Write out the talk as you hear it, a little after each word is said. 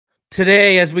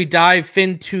Today, as we dive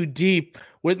in too deep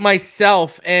with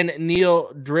myself and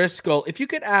Neal Driscoll, if you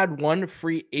could add one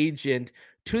free agent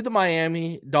to the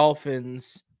Miami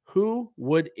Dolphins, who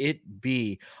would it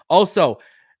be? Also,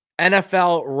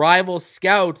 NFL rival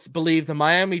scouts believe the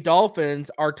Miami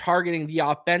Dolphins are targeting the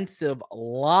offensive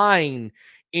line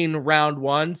in round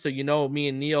one. So, me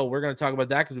and Neal, we're going to talk about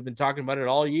that because we've been talking about it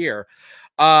all year.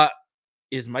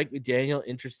 Is Mike McDaniel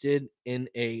interested in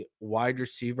a wide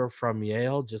receiver from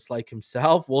Yale, just like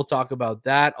himself? We'll talk about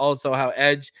that. Also, how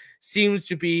edge seems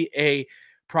to be a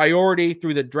priority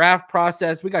through the draft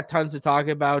process. We got tons to talk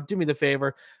about. Do me the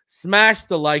favor, smash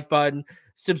the like button,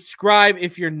 subscribe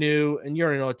if you're new, and you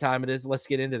already know what time it is. Let's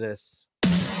get into this.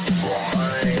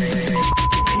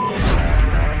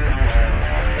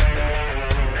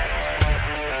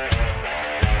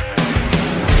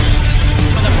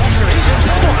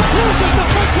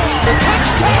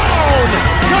 Touchdown!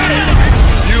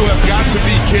 You have got to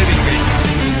be kidding me.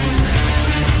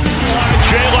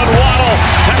 Jalen Waddle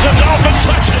has a Dolphin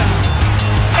touchdown.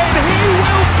 And he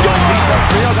will score!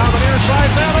 Field on the near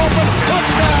side, man open,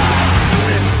 touchdown!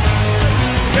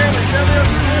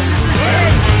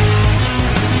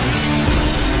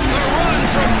 The run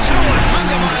from Tua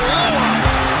Tagovailoa.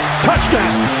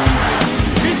 Touchdown!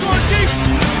 He's going deep.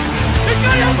 He's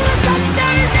got it for a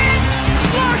touchdown. He's in.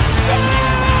 Touchdown!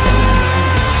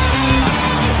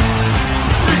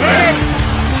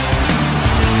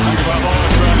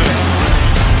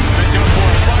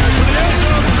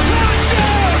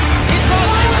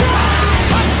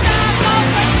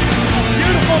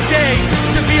 Beautiful day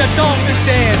to be a Dolphin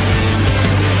fan.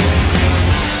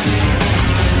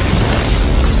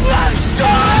 Let's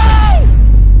go!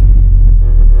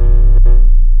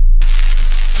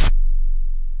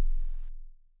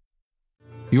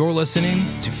 You're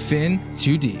listening to Fin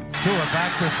Too Deep. Tua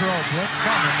back to throw. Blitz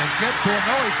coming. They get to him.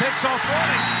 No, he takes off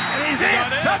running. And he's in.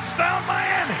 Touchdown,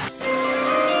 Miami.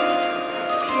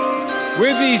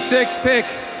 With the sixth pick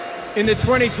in the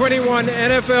 2021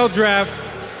 NFL Draft,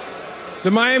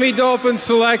 the Miami Dolphins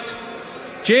select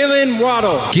Jalen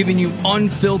Waddle. Giving you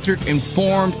unfiltered,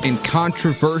 informed, and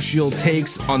controversial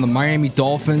takes on the Miami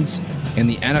Dolphins and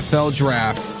the NFL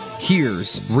Draft.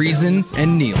 Here's Reason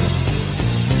and Neal.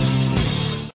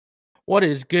 What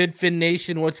is good, Fin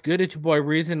Nation? What's good? It's your boy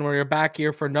Reason. We're back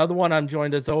here for another one. I'm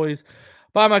joined as always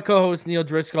by my co-host Neal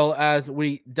Driscoll as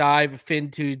we dive Fin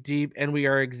Too Deep, and we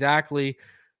are exactly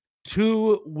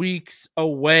 2 weeks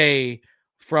away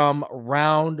from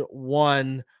round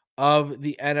one of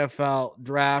the NFL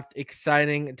Draft.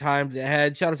 Exciting times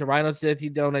ahead. Shout out to Rhino Sith. He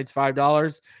donates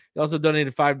 $5. He also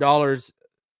donated $5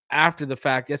 after the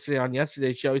fact yesterday on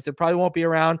yesterday's show. He said probably won't be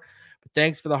around. But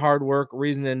thanks for the hard work,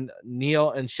 Reason and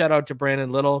Neal, and shout out to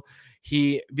Brandon Little.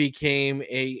 He became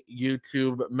a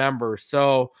YouTube member.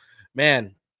 So,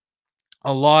 man,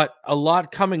 a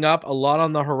lot coming up, a lot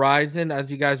on the horizon.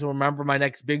 As you guys will remember, my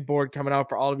next big board coming out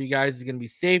for all of you guys is going to be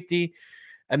safety.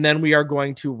 And then we are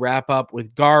going to wrap up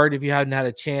with guard. If you hadn't had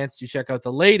a chance to check out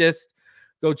the latest,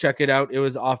 go check it out. It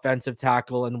was offensive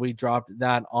tackle, and we dropped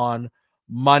that on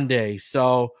Monday.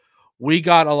 So, we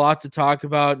got a lot to talk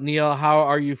about. Neal, how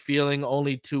are you feeling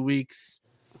only 2 weeks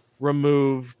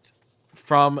removed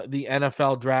from the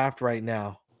NFL Draft right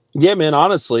now? Yeah, man,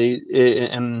 honestly,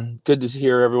 and good to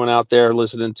hear everyone out there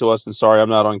listening to us. And sorry, I'm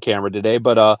not on camera today,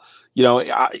 but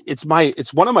it's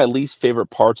one of my least favorite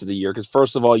parts of the year because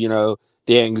first of all,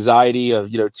 the anxiety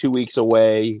of 2 weeks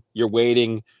away, you're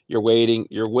waiting,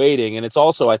 and it's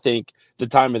also I think the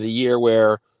time of the year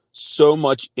where so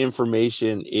much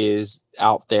information is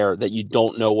out there that you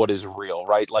don't know what is real,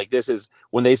 right? Like this is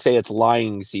when they say it's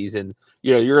lying season,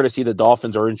 you're going to see the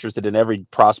Dolphins are interested in every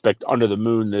prospect under the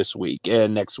moon this week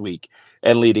and next week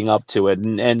and leading up to it.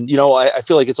 And I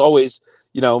feel like it's always,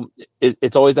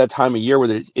 it's always that time of year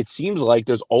where it seems like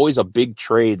there's always a big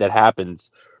trade that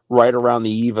happens right around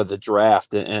the eve of the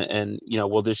draft. And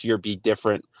will this year be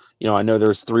different? I know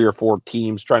there's 3 or 4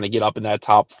 teams trying to get up in that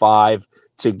top 5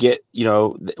 to get,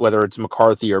 whether it's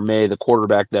McCarthy or May, the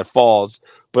quarterback that falls.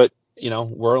 But,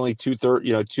 we're only 2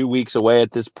 weeks away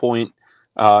at this point.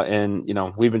 And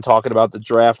we've been talking about the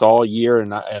draft all year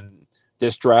and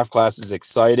this draft class is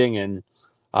exciting. And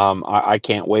I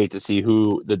can't wait to see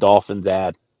who the Dolphins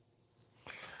add.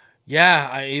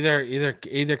 Yeah,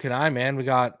 either can I, man. We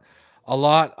got a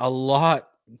lot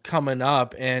coming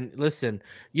up. And listen,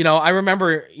 I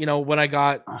remember, when I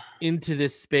got into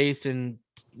this space and,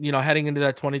 heading into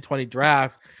that 2020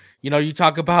 draft, you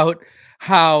talk about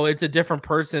how it's a different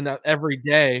person every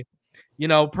day.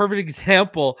 Perfect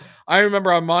example. I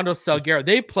remember Armando Salguero.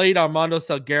 They played Armando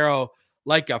Salguero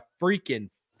like a freaking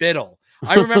fiddle.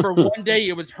 I remember one day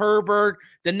it was Herbert.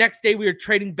 The next day we were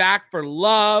trading back for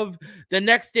Love. The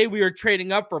next day we were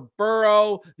trading up for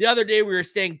Burrow. The other day we were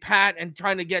staying pat and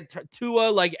trying to get Tua.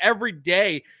 Like every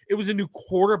day it was a new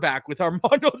quarterback with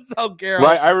Armando Salguero.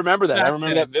 Right, I remember that. I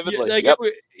remember that vividly. Like yep.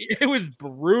 it was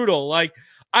brutal. Like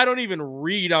I don't even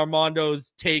read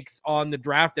Armando's takes on the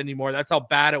draft anymore. That's how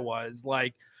bad it was.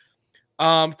 Like,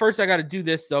 first I got to do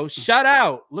this though. Shout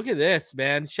out. Look at this,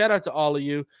 man. Shout out to all of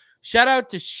you. Shout out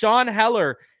to Sean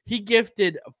Heller. He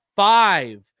gifted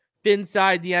 5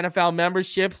 Finside the NFL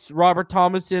memberships. Robert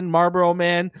Thomason, Marlboro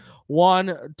Man,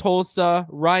 Juan Tulsa,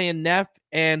 Ryan Neff,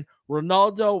 and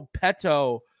Ronaldo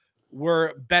Peto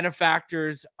were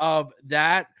benefactors of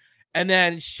that. And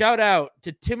then shout out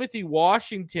to Timothy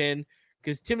Washington,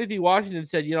 because Timothy Washington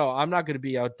said, I'm not going to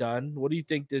be outdone. What do you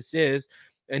think this is?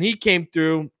 And he came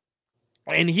through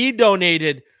and he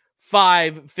donated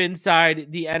 5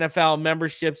 Finside the NFL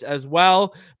memberships as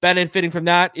well. Benefiting from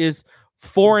that is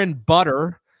Foreign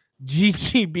Butter,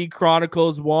 GTB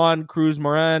Chronicles, Juan Cruz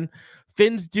Moran,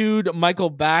 Finn's Dude,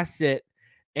 Michael Bassett,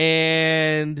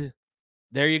 and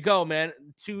there you go, man.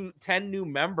 10 new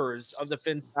members of the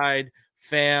Finside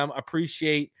fam.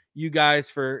 Appreciate you guys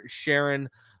for sharing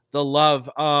the love.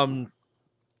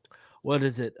 What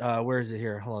is it? Where is it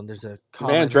here? Hold on. There's a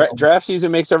comment. Man, draft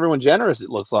season makes everyone generous, it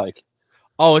looks like.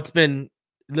 Oh,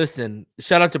 listen,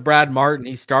 shout out to Brad Martin.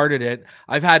 He started it.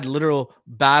 I've had literal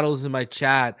battles in my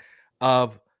chat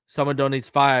of someone donates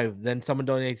 5, then someone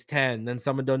donates 10, then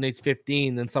someone donates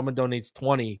 15, then someone donates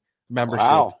 20 membership.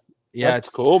 Wow. Yeah, it's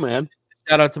cool, man.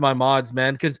 Shout out to my mods,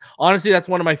 man. Because honestly, that's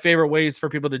one of my favorite ways for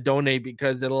people to donate,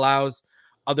 because it allows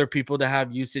other people to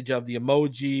have usage of the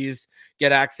emojis,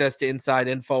 get access to inside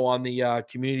info on the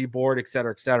community board, et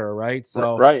cetera, right?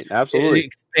 So right, absolutely. It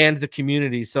expands the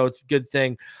community, so it's a good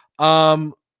thing.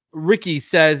 Ricky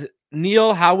says,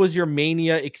 Neal, how was your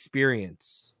Mania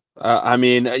experience? I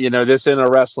mean, this in a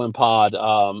wrestling pod,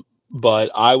 but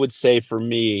I would say for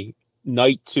me,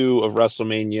 night 2 of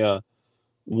WrestleMania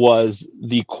was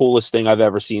the coolest thing I've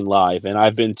ever seen live. And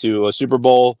I've been to a Super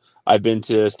Bowl, I've been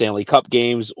to Stanley Cup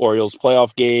games, Orioles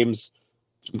playoff games,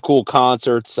 some cool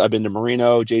concerts. I've been to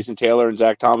Marino, Jason Taylor, and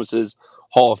Zach Thomas's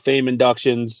Hall of Fame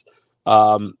inductions.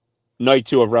 Night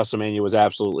 2 of WrestleMania was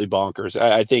absolutely bonkers.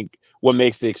 I think what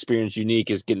makes the experience unique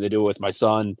is getting to do it with my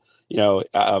son,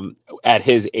 at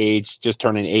his age, just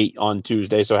turning 8 on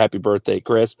Tuesday. So happy birthday,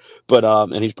 Chris. But,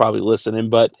 and he's probably listening,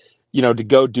 but to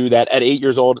go do that at 8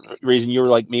 years old, Reason, you were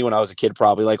like me when I was a kid,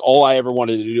 probably like all I ever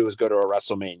wanted to do was go to a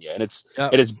WrestleMania. And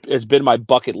it's been my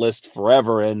bucket list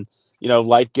forever. And,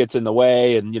 life gets in the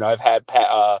way, and, I've had,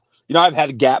 I've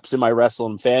had gaps in my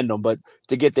wrestling fandom, but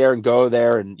to get there and go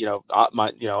there and,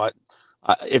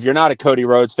 if you're not a Cody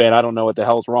Rhodes fan, I don't know what the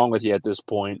hell's wrong with you at this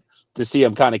point. To see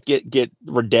him kind of get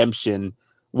redemption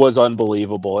was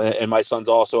unbelievable. And my son's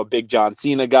also a big John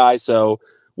Cena guy. So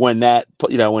when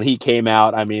when he came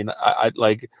out, I mean, I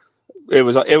like, it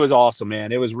was awesome,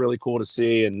 man. It was really cool to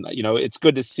see. And, it's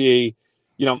good to see,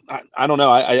 I don't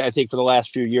know. I think for the last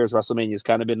few years, WrestleMania has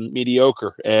kind of been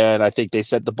mediocre, and I think they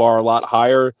set the bar a lot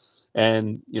higher.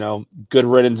 And, good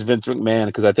riddance, Vince McMahon,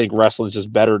 because I think wrestling is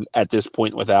just better at this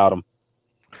point without him.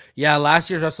 Yeah, last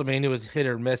year's WrestleMania was hit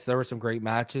or miss. There were some great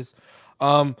matches.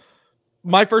 My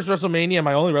first WrestleMania,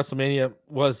 my only WrestleMania,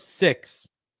 was 6.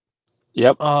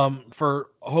 Yep. For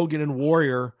Hogan and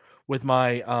Warrior with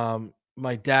my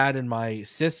my dad and my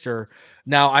sister.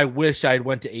 Now I wish I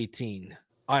went to 18.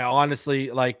 I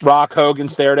honestly like Rock Hogan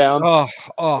stare down.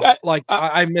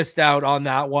 I missed out on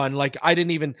that one. Like I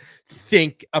didn't even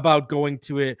think about going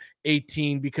to it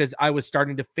 18 because I was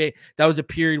starting to that was a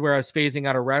period where I was phasing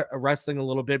out of wrestling a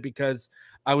little bit because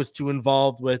I was too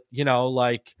involved with,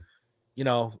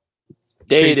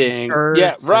 dating.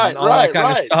 Yeah, right.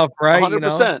 Stuff, right.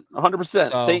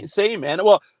 100%. Same, man.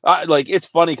 Well, it's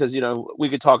funny because, we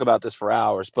could talk about this for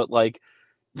hours, but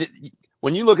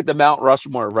when you look at the Mount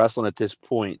Rushmore of wrestling at this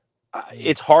point,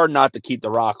 it's hard not to keep The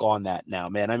Rock on that now,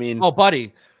 man. I mean, oh,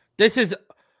 buddy, this is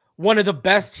one of the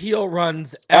best heel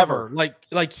runs ever.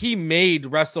 Like he made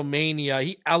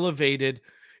WrestleMania.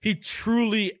 He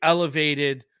truly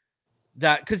elevated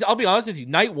that. Because I'll be honest with you,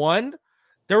 night 1,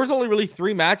 there was only really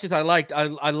 3 matches I liked.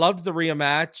 I loved the Rhea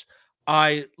match.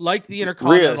 I liked the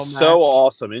Intercontinental match. So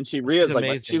awesome, and Rhea's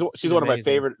amazing. She's one of my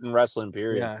favorite in wrestling.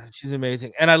 Period. Yeah, she's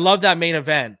amazing, and I love that main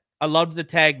event. I loved the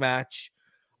tag match.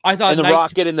 I thought and the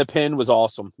Rock getting the pin was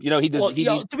awesome. To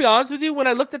be honest with you, when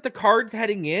I looked at the cards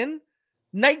heading in,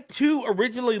 night 2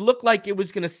 originally looked like it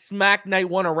was going to smack night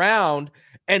 1 around,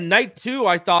 and night 2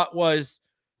 I thought was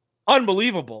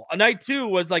unbelievable. A night 2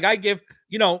 was like I give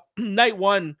night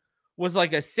 1 was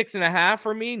like a 6.5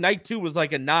 for me. Night 2 was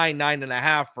like a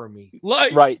 9.5 for me.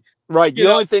 Like, right. The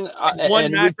only thing,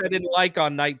 one match I didn't like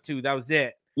on night 2, that was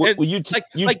it. Well, you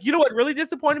know what really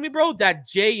disappointed me, bro? That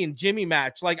Jay and Jimmy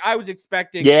match. Like, I was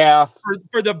expecting,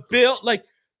 for the build, like,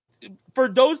 for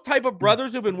those type of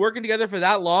brothers who've been working together for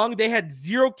that long, they had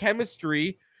zero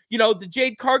chemistry. You know, the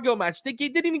Jade Cargill match, they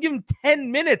didn't even give him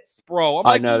 10 minutes, bro.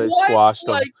 I know, they squashed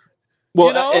them. Like, well,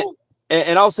 you know?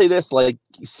 And I'll say this, like,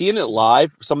 seeing it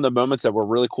live, some of the moments that were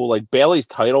really cool, like Bayley's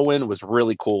title win was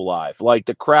really cool live. Like,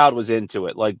 the crowd was into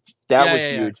it. Like, that was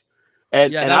huge.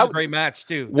 And that was a great match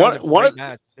too. One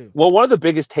of the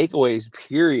biggest takeaways,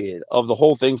 period, of the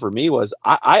whole thing for me was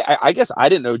I guess I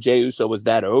didn't know Jey Uso was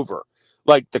that over.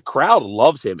 Like, the crowd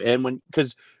loves him, and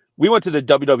because we went to the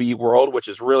WWE World, which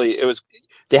is really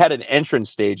they had an entrance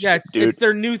stage. Yeah, it's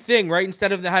their new thing, right?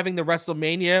 Instead of having the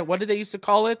WrestleMania, what did they used to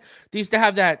call it? They used to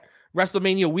have that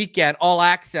WrestleMania weekend, All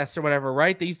Access or whatever,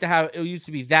 right? It used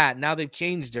to be that. Now they've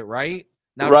changed it, right?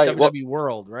 Now it's WWE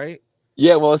World, right?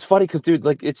 Yeah, well, it's funny because, dude,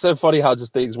 like, it's so funny how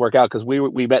just things work out, because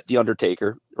we met The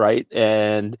Undertaker, right?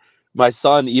 And my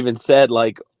son even said,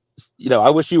 like, you know, I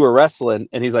wish you were wrestling.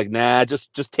 And he's like, nah,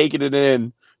 just taking it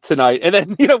in tonight. And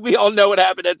then, you know, we all know what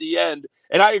happened at the end.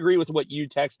 And I agree with what you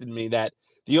texted me, that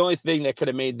the only thing that could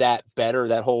have made that better,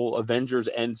 that whole Avengers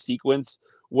end sequence,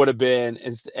 would have been,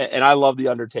 and I love The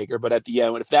Undertaker, but at the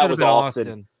end, if that was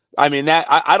Austin. I mean, that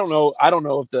I don't know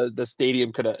if the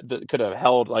stadium could have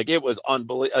held. Like, it was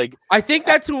unbelievable. Like, I think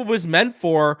that's what it was meant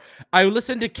for. I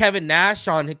listened to Kevin Nash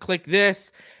on Click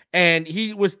This, and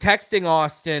he was texting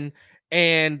Austin,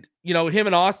 and, you know, him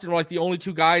and Austin were like the only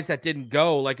two guys that didn't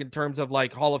go, like, in terms of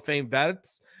like Hall of Fame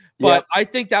vets. But I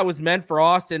think that was meant for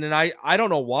Austin, and I don't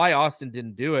know why Austin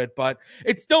didn't do it, but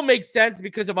it still makes sense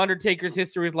because of Undertaker's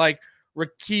history with, like,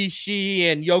 Rikishi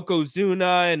and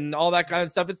Yokozuna and all that kind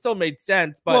of stuff. It still made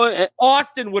sense, but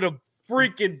Austin would have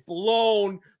freaking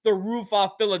blown the roof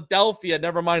off Philadelphia,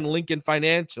 never mind Lincoln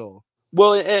Financial.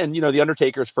 Well, and, you know, The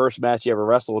Undertaker's first match he ever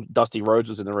wrestled, Dusty Rhodes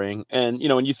was in the ring. And, you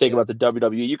know, when you think about the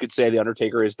WWE, you could say The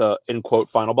Undertaker is the, in quote,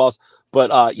 final boss.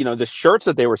 But, you know, the shirts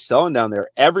that they were selling down there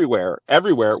everywhere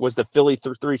was the Philly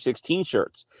 316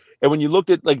 shirts. And when you looked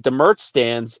at, like, the merch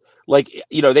stands, like,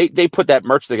 you know, they put that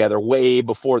merch together way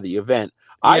before the event.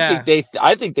 I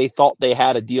think they thought they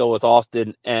had a deal with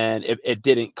Austin, and it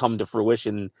didn't come to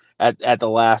fruition at the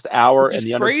last hour. Which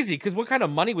is crazy, because what kind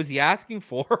of money was he asking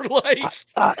for? Like,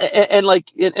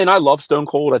 and I love Stone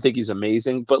Cold. I think he's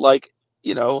amazing. But, like,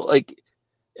 you know, like,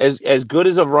 as good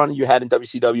as a run you had in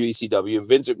WCW, ECW,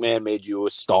 Vince McMahon made you a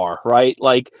star, right?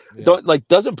 Like,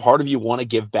 doesn't part of you want to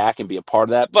give back and be a part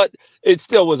of that? But it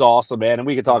still was awesome, man. And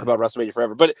we could talk about WrestleMania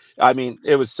forever. But I mean,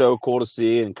 it was so cool to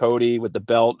see, and Cody with the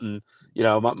belt, and, you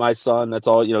know, my son, that's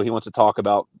all, you know, he wants to talk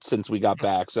about since we got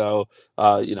back. So,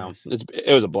 you know,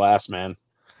 it was a blast, man.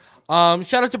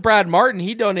 Shout out to Brad Martin.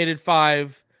 He donated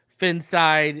 5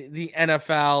 Finside the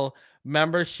NFL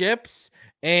memberships.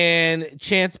 And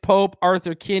Chance Pope,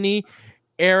 Arthur Kinney,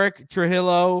 Eric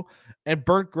Trujillo, and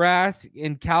Burnt Grass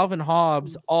and Calvin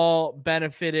Hobbs all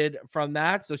benefited from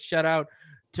that. So shout out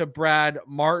to Brad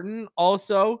Martin.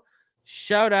 Also,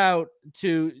 shout out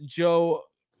to Joe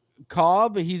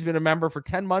Cobb. He's been a member for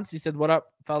 10 months. He said, "What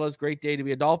up, fellas? Great day to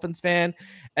be a Dolphins fan."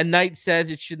 And Knight says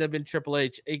it should have been Triple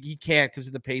H. He can't because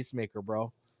of the pacemaker,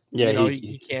 bro. Yeah, you know,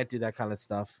 he can't do that kind of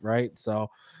stuff, right? So,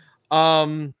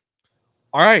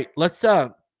 all right, let's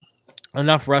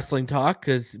enough wrestling talk,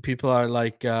 because people are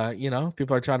like, you know,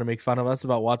 people are trying to make fun of us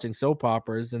about watching soap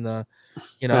operas, and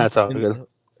you know, that's how it is.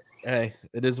 Hey,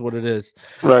 it is what it is.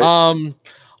 Right.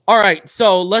 All right,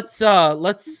 so let's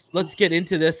get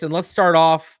into this, and let's start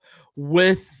off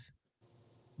with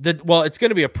it's going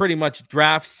to be a pretty much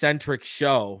draft centric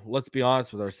show. Let's be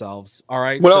honest with ourselves. All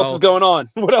right. What else is going on?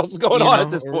 What else is going on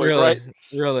at this point? Really, right?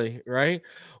 Really, right?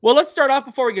 Well, let's start off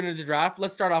before we get into the draft.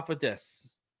 Let's start off with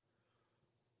this.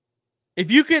 If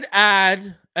you could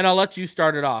add, and I'll let you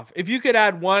start it off. If you could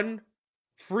add one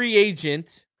free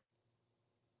agent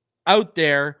out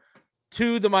there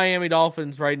to the Miami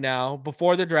Dolphins right now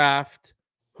before the draft,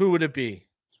 who would it be?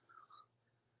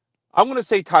 I'm going to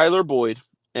say Tyler Boyd.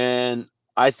 And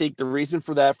I think the reason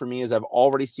for that for me is I've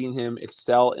already seen him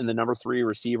excel in the number 3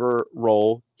 receiver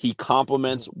role. He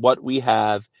complements what we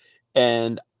have.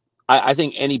 And I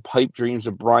think any pipe dreams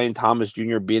of Brian Thomas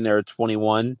Jr. being there at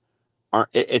 21,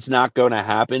 it's not going to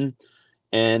happen.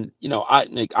 And, you know,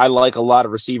 I like a lot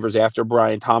of receivers after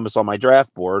Brian Thomas on my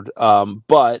draft board.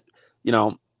 But, you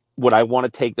know, would I want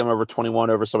to take them over 21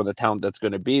 over some of the talent that's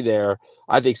going to be there?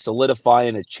 I think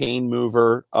solidifying a chain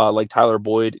mover like Tyler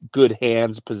Boyd, good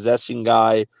hands, possession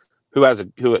guy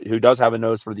who does have a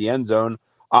nose for the end zone.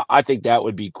 I think that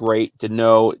would be great to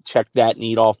know, check that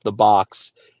need off the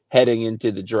box heading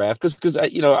into the draft. Because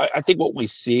I think what we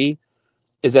see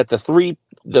is that the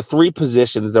three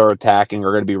positions they're attacking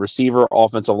are going to be receiver,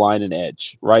 offensive line, and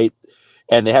edge, right?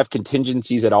 And they have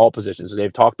contingencies at all positions. So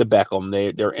they've talked to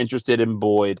Beckham. They're interested in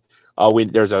Boyd.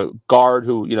 There's a guard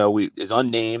who is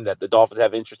unnamed that the Dolphins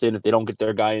have interest in if they don't get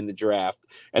their guy in the draft.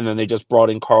 And then they just brought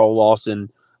in Carl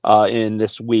Lawson in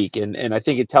this week. And I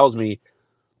think it tells me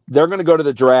they're going to go to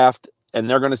the draft and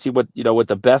they're going to see what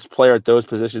the best player at those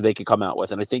positions they can come out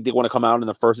with. And I think they want to come out in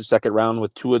the first and second round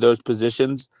with two of those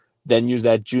positions, then use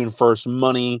that June 1st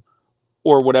money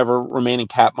or whatever remaining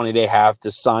cap money they have to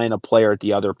sign a player at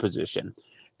the other position.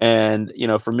 And,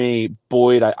 for me,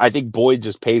 Boyd, I think Boyd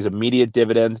just pays immediate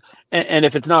dividends. And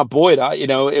if it's not Boyd,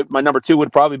 my number 2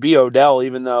 would probably be Odell,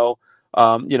 even though,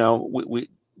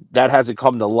 that hasn't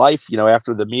come to life,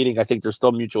 after the meeting. I think there's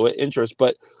still mutual interest.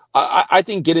 But I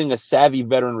think getting a savvy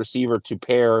veteran receiver to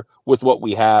pair with what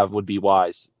we have would be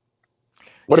wise.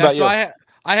 What about you?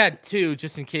 I had 2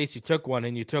 just in case you took one,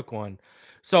 and you took one.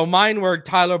 So mine were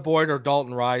Tyler Boyd or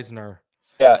Dalton Risner.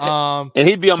 Yeah, and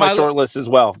he'd be on my short list as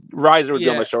well. Risner would be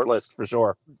on my short list for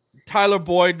sure. Tyler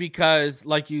Boyd, because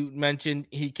like you mentioned,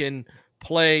 he can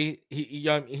play.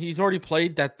 He's already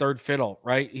played that third fiddle,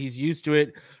 right? He's used to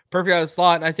it. Perfect out of the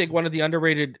slot. And I think one of the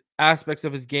underrated aspects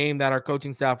of his game that our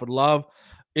coaching staff would love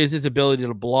is his ability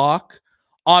to block.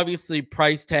 Obviously,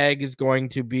 price tag is going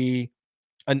to be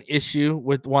an issue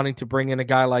with wanting to bring in a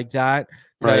guy like that,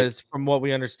 because from what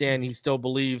we understand, he still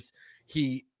believes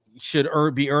he should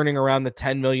be earning around the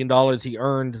 $10 million he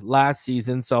earned last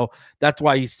season. So that's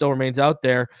why he still remains out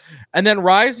there. And then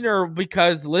Risner,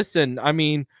 because listen, I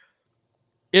mean,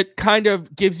 it kind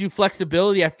of gives you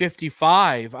flexibility at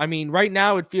 55. I mean, right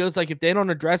now it feels like if they don't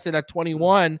address it at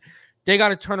 21, they got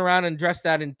to turn around and address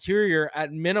that interior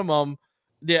at minimum,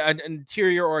 an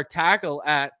interior or a tackle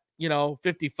at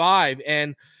 55,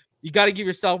 and you got to give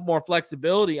yourself more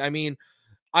flexibility. I mean,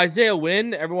 Isaiah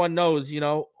Wynn, everyone knows,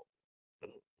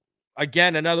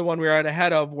 again, another one we were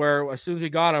ahead of, where as soon as we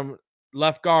got him,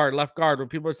 left guard, when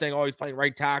people are saying, oh, he's playing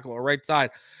right tackle or right side,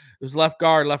 it was left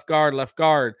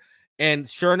guard. And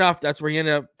sure enough, that's where he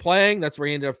ended up playing. That's where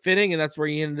he ended up fitting. And that's where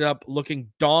he ended up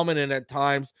looking dominant at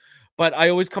times. But I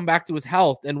always come back to his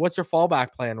health. And what's your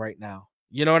fallback plan right now?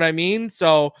 You know what I mean?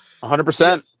 So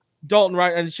 100%. Dalton,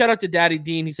 right? And shout out to Daddy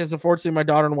Dean. He says, unfortunately, my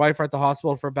daughter and wife are at the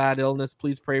hospital for bad illness.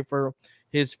 Please pray for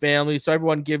his family. So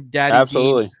everyone give Daddy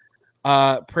Dean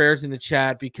prayers in the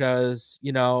chat, because,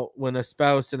 when a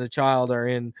spouse and a child are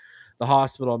in the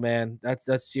hospital, man,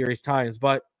 that's serious times.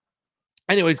 But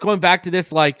anyways, going back to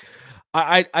this, like,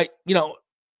 I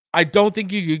don't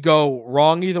think you could go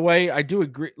wrong either way. I do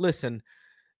agree. Listen,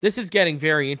 this is getting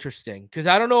very interesting, because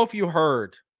I don't know if you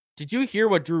heard. Did you hear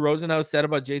what Drew Rosenhaus said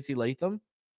about J.C. Latham?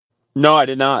 No, I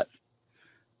did not.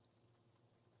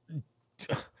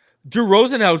 Drew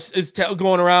Rosenhaus is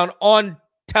going around on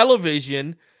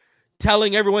television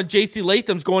telling everyone J.C.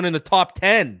 Latham's going in the top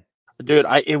 10. Dude,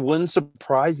 it wouldn't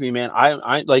surprise me, man.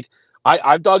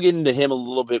 I've dug into him a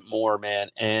little bit more, man,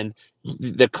 and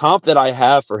the comp that I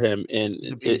have for him, and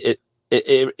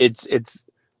it's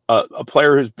a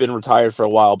player who's been retired for a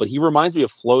while, but he reminds me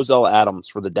of Flozell Adams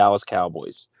for the Dallas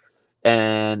Cowboys.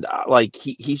 And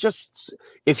he's just,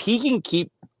 if he can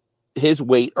keep his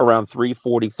weight around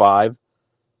 345,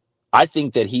 I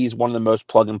think that he's one of the most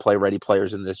plug and play ready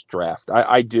players in this draft.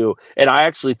 I do. And I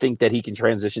actually think that he can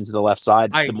transition to the left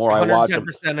side the more I watch him.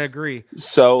 110% agree.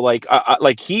 So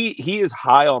he is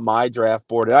high on my draft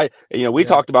board. And we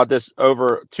talked about this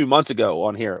over 2 months ago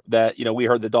on here, that, we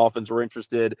heard the Dolphins were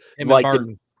interested,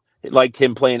 liked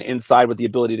him playing inside with the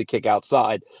ability to kick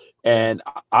outside. And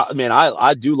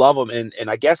I do love him. And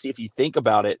I guess if you think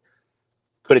about it,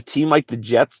 could a team like the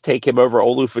Jets take him over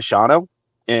Olu Fashanu?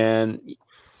 And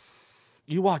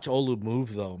you watch Olu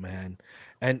move, though, man.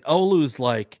 And Olu's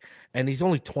and he's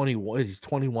only 21. He's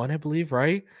 21, I believe,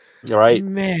 right? Right.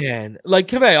 Man,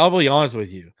 I'll be honest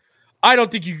with you. I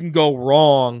don't think you can go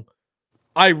wrong.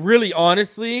 I don't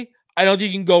think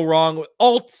you can go wrong with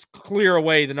Alt's clear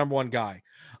away the number one guy.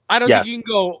 I don't think you can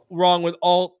go wrong with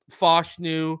Alt,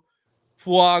 Fashanu,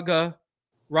 Fuaga,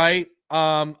 right?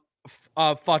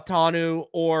 Fatanu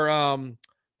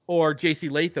or J.C.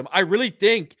 Latham. I really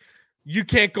think you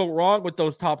can't go wrong with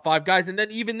those top 5 guys. And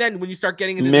then even then, when you start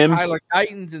getting into the Tyler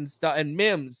Titans and stuff and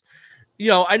Mims,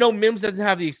 I know Mims doesn't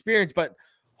have the experience, but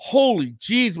holy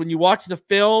geez, when you watch the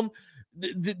film,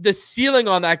 the ceiling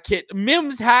on that kid,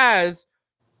 Mims has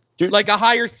a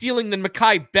higher ceiling than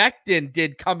Mekhi Becton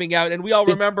did coming out. And we all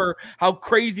remember how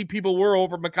crazy people were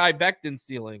over Mekhi Becton's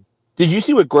ceiling. Did you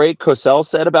see what Greg Cosell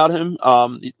said about him?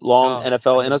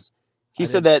 NFL in us. He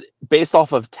said that based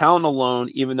off of talent alone,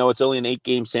 even though it's only an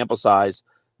 8-game sample size,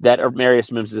 that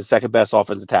Marius Mims is the second best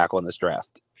offensive tackle in this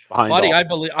draft. Buddy,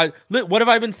 Dalton. What have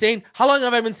I been saying? How long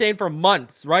have I been saying? For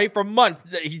months, right? For months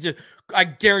that I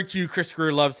guarantee you Chris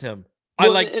Greer loves him.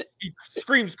 Well, he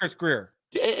screams Chris Greer.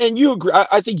 And you agree.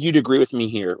 I think you'd agree with me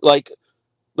here.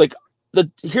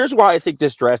 Here's why I think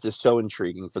this draft is so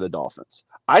intriguing for the Dolphins.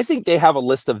 I think they have a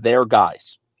list of their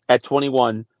guys at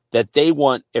 21 that they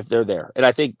want if they're there. And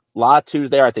I think Latu's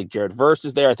there. I think Jared Verse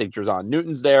is there. I think Jerzon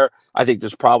Newton's there. I think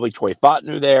there's probably Troy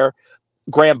Fautanu there.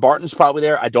 Graham Barton's probably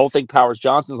there. I don't think Powers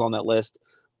Johnson's on that list.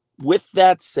 With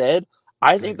that said,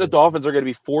 I think the Dolphins are going to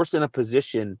be forced in a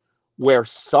position where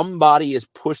somebody is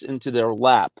pushed into their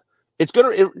lap. It's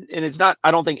not.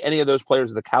 I don't think any of those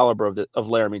players are the caliber of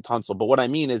Laramie Tunsil. But what I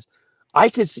mean is, I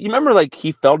could see. You remember,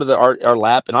 he fell to our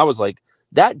lap, and I was like,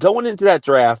 that going into that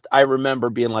draft. I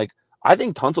remember being like, I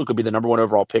think Tunsil could be the number 1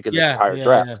 overall pick in this entire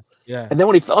draft. Yeah. And then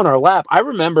when he fell in our lap, I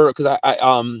remember because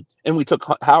and we took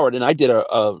Howard, and I did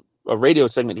a radio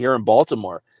segment here in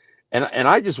Baltimore, and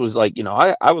I just was like,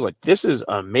 I was like, this is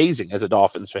amazing as a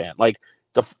Dolphins fan, like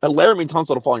the Laramie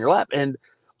Tunsil to fall in your lap, and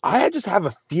I just have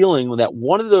a feeling that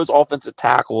one of those offensive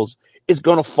tackles is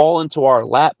going to fall into our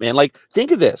lap, man. Like, think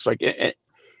of this, like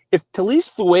if Talise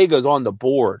Fuega's on the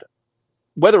board,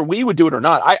 whether we would do it or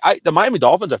not, the Miami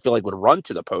Dolphins, I feel like, would run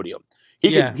to the podium.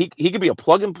 He could be a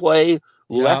plug and play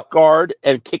left guard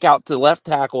and kick out to left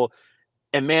tackle.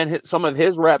 And man, some of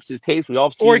his reps, his tapes, we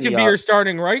all seen. Or he could be your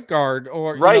starting right guard,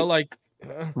 or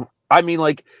I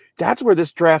mean, that's where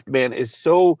this draft, man, is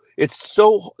so.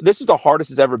 This is the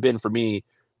hardest it's ever been for me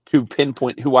to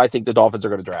pinpoint who I think the Dolphins are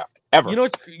going to draft ever.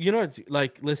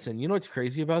 Listen, you know what's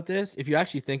crazy about this? If you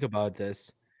actually think about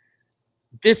this,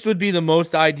 this would be the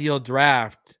most ideal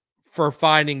draft for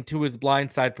finding Tua's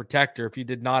blindside protector if you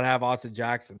did not have Austin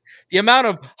Jackson. The amount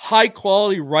of high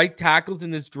quality right tackles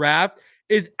in this draft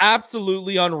is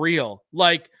absolutely unreal.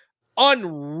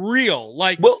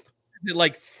 Unreal.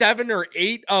 7 or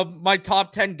 8 of my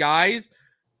top 10 guys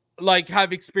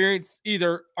have experience,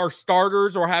 either are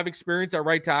starters or have experience at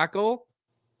right tackle.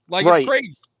 It's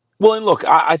crazy. Well, and look,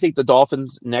 I think the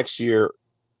Dolphins next year,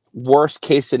 worst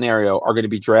case scenario, are going to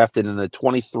be drafted in the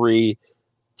 23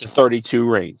 to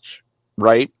 32 range,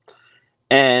 right?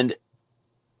 And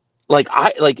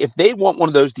if they want one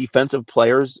of those defensive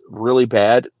players really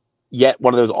bad, yet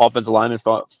one of those offensive linemen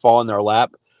fall in their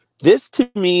lap, this to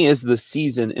me is the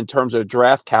season in terms of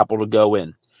draft capital to go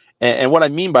in. And what I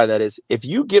mean by that is, if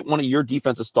you get one of your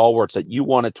defensive stalwarts that you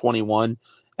want at 21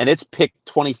 and it's picked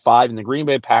 25 and the Green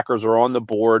Bay Packers are on the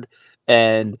board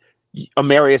and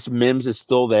Amarius Mims is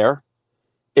still there,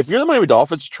 if you're the Miami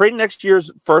Dolphins, trade next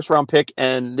year's first-round pick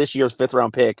and this year's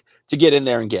fifth-round pick to get in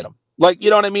there and get them.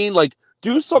 You know what I mean?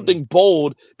 Do something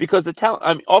bold, because the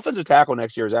talent. Offensive tackle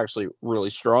next year is actually really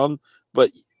strong,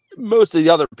 but most of the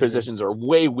other positions are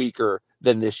way weaker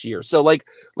than this year. So,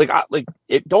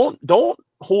 don't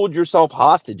hold yourself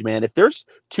hostage, man. If there's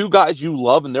 2 guys you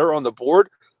love and they're on the board,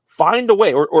 find a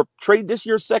way, or trade this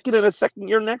year's second and a second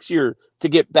year next year to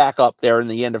get back up there in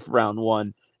the end of round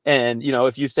 1. And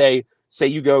if you say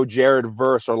you go Jared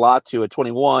Verse or Latu at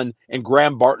 21 and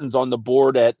Graham Barton's on the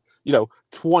board at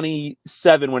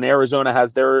 27 when Arizona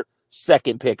has their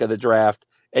second pick of the draft,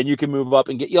 and you can move up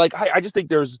and get I just think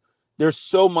there's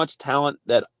so much talent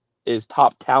that is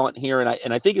top talent here,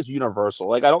 and I think it's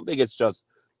universal. I don't think it's just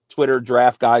Twitter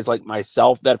draft guys like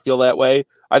myself that feel that way.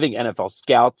 I think NFL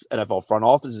scouts, NFL front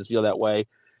offices feel that way.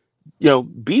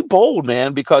 Be bold,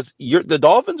 man, because the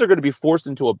Dolphins are going to be forced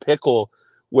into a pickle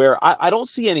where I don't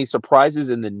see any surprises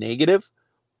in the negative,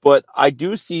 but I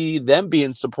do see them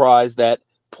being surprised that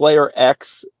player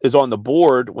X is on the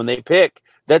board when they pick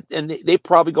that, and they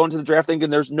probably go into the draft thinking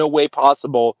there's no way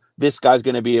possible this guy's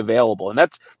going to be available. And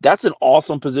that's an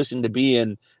awesome position to be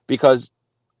in, because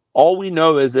all we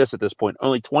know is this at this point: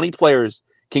 only 20 players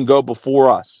can go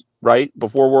before us, right?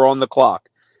 Before we're on the clock.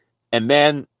 And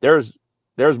man, there's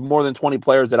more than 20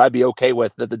 players that I'd be okay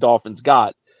with that the Dolphins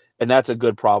got. And that's a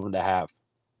good problem to have.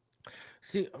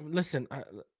 See, listen,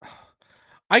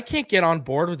 I can't get on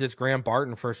board with this Graham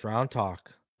Barton first round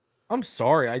talk. I'm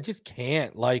sorry. I just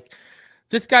can't.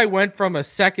 This guy went from a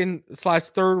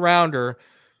second/third rounder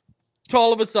to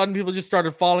all of a sudden people just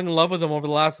started falling in love with him over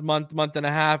the last month and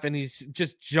a half, and he's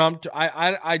just jumped.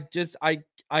 I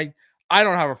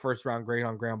don't have a first round grade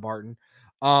on Graham Barton.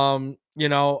 I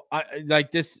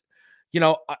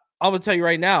will tell you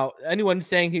right now, anyone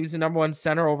saying he was the number 1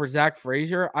 center over Zach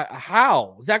Frazier,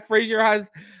 how? Zach Frazier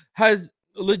has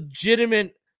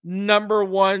legitimate number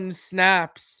 1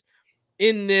 snaps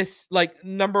in this,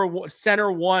 number 1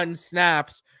 center 1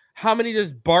 snaps. How many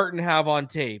does Barton have on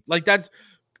tape? That's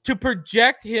to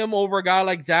project him over a guy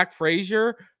like Zach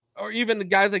Frazier or even the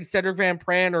guys like Cedric Van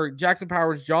Pran or Jackson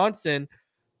Powers Johnson,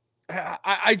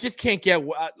 I just can't get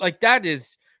like that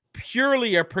is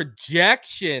purely a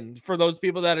projection for those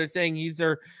people that are saying he's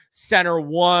their center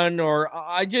one, or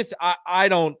I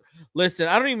don't listen.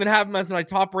 I don't even have him as my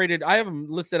top rated. I have him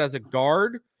listed as a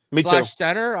guard slash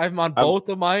center. I have him on both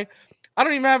of my. I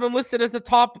don't even have him listed as a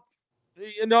top,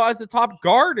 as the top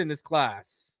guard in this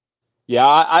class. Yeah,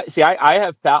 I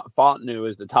have Fontenot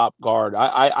as the top guard.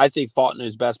 I think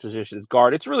Fontenot's best position is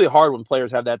guard. It's really hard when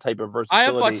players have that type of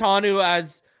versatility. I have Fontenot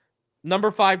as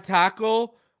number 5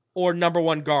 tackle or number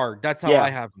 1 guard. That's how I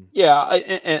have him. Yeah,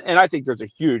 and I think there's a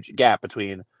huge gap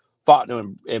between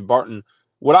Fontenot and Barton.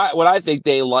 What I think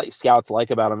scouts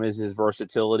like about him is his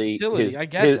versatility.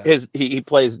 He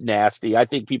plays nasty. I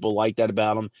think people like that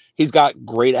about him. He's got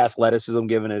great athleticism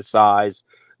given his size.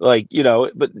 But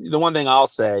the one thing I'll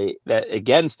say that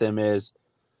against him is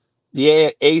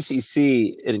the ACC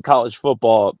in college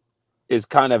football is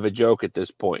kind of a joke at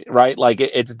this point, right? Like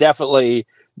it's definitely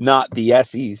not the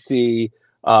SEC.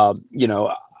 I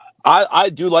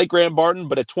do like Graham Barton,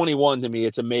 but at 21 to me,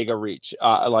 it's a mega reach.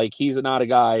 He's not a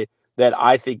guy that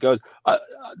I think goes,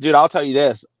 dude, I'll tell you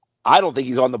this. I don't think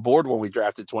he's on the board when we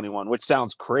drafted 21, which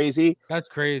sounds crazy. That's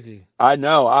crazy. I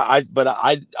know. I've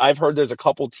heard there's a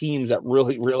couple teams that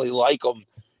really, really like him,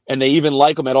 and they even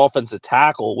like him at offensive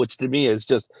tackle, which to me is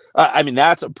just,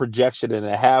 that's a projection and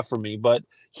a half for me. But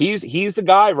he's the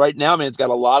guy right now, man. It's got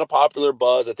a lot of popular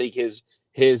buzz. I think his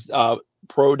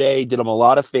pro day did him a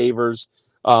lot of favors,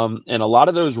 and a lot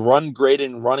of those road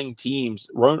grading running teams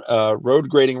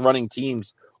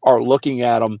are looking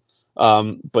at him.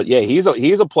 But yeah, he's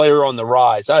a player on the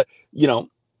rise. I got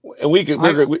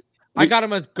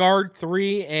him as guard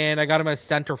 3 and I got him as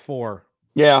center 4.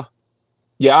 Yeah,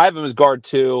 I have him as guard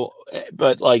 2,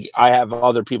 but I have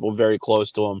other people very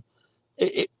close to him.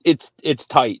 It's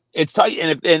tight. It's tight,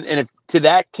 and if to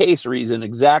that case reason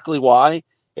exactly why,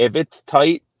 if it's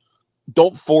tight,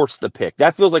 don't force the pick.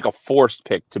 That feels like a forced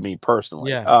pick to me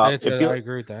personally. Yeah, I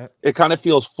agree with that. It kind of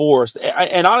feels forced.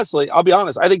 And honestly, I'll be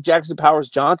honest. I think Jackson Powers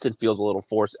Johnson feels a little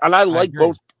forced. And I like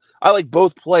both. I like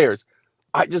both players.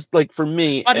 I just for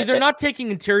me. But they're not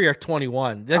taking interior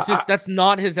 21. That's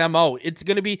not his MO. It's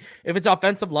going to be, if it's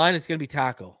offensive line, it's going to be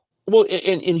tackle. Well,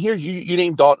 and here's you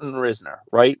named Dalton Risner,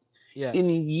 right? Yeah. In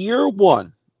year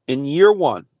one,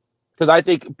 because I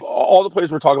think all the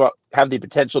players we're talking about have the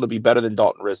potential to be better than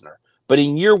Dalton Risner. But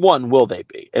in year one, will they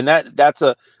be? And that's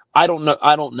I don't know.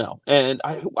 And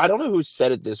I don't know who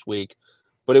said it this week,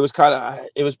 but it was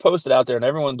posted out there, and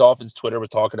everyone on Dolphins Twitter was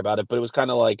talking about it. But it was kind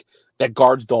of like that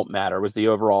guards don't matter was the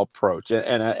overall approach.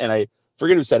 And I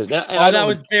forget who said it. And that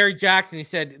was Barry Jackson. He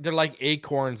said they're like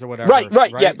acorns or whatever.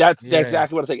 Right. Yeah, that's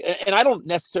exactly what I think. And I don't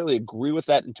necessarily agree with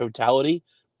that in totality,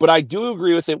 but I do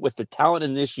agree with it with the talent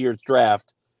in this year's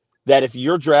draft. That if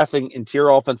you're drafting interior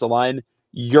offensive line,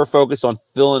 you're focused on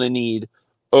filling a need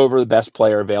over the best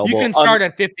player available. You can start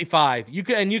at 55. You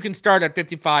can start at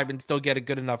 55 and still get a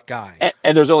good enough guy.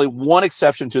 And there's only one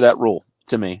exception to that rule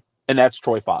to me, and that's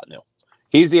Troy Fontenot.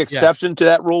 He's the exception to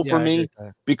that rule for me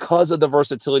because of the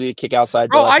versatility to kick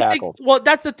outside tackle.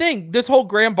 That's the thing. This whole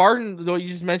Graham Barton, though you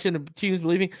just mentioned teams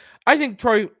believing, I think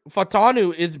Troy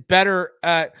Fontenot is better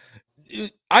at.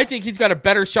 I think he's got a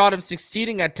better shot of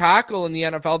succeeding at tackle in the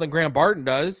NFL than Graham Barton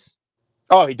does.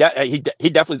 Oh, he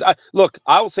definitely is. Look,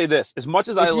 I will say this: as much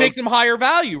as makes him higher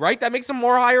value, right? That makes him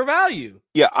more higher value.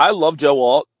 Yeah, I love Joe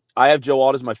Alt. I have Joe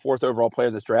Alt as my 4th overall player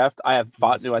in this draft. I have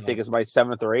Fontenot, I think, as my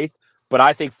 7th or 8th. But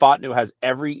I think Fontenot has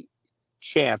every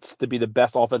chance to be the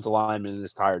best offensive lineman in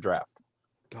this entire draft.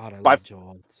 God, I love Joe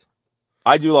Alt.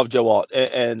 I do love Joe Alt,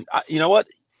 and you know what?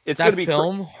 It's going to be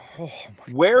film.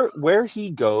 Where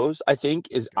he goes, I think,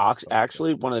 is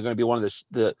actually going to be one of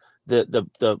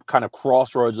the kind of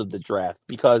crossroads of the draft,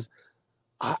 because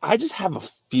I just have a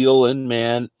feeling,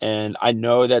 man, and I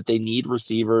know that they need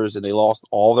receivers and they lost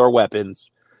all their weapons.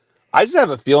 I just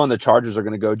have a feeling the Chargers are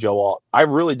going to go Joe Alt. I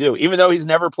really do, even though he's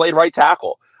never played right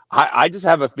tackle. I just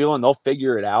have a feeling they'll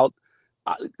figure it out.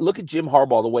 Look at Jim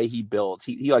Harbaugh, the way he builds.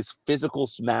 He likes physical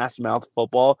smash mouth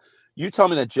football. You tell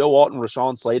me that Joe Alt and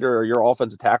Rashawn Slater are your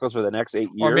offensive tackles for the next 8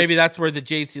 years. Or maybe that's where the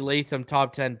J.C. Latham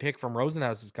top 10 pick from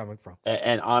Rosenhaus is coming from.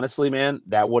 And honestly, man,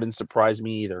 that wouldn't surprise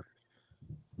me either.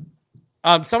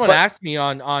 Someone asked me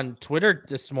on Twitter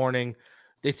this morning.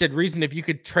 They said, Reason, if you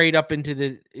could trade up if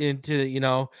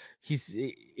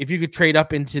you could trade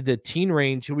up into the teen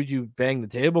range, who would you bang the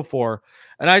table for?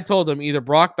 And I told him either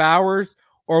Brock Bowers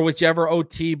or whichever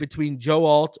OT between Joe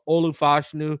Alt,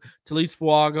 Olufashinu, Talise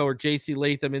Fuaga, or JC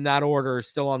Latham in that order is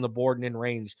still on the board and in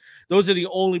range. Those are the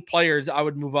only players I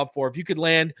would move up for. If you could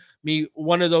land me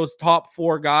one of those top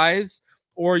 4 guys,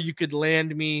 or you could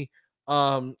land me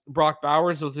Brock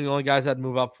Bowers, those are the only guys I'd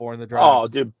move up for in the draft. Oh,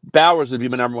 dude, Bowers would be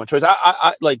my number 1 choice.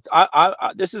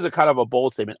 I this is a kind of a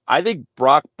bold statement. I think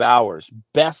Brock Bowers'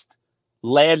 best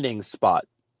landing spot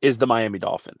is the Miami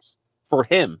Dolphins for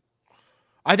him.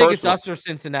 I think it's us or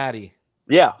Cincinnati.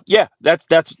 Yeah,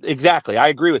 that's exactly. I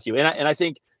agree with you, and I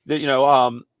think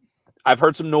that I've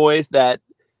heard some noise that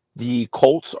the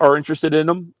Colts are interested in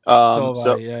him.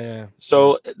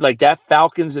 So like that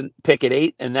Falcons and pick at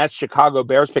 8, and that Chicago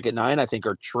Bears pick at 9, I think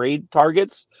are trade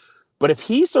targets. But if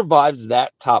he survives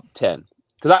that top 10,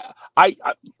 because I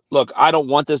look, I don't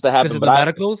want this to happen,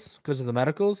 because of the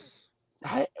medicals,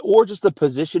 or just the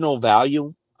positional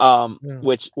value.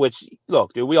 Which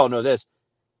look, dude, we all know this.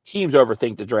 Teams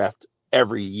overthink the draft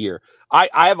every year. I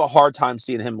have a hard time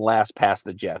seeing him last past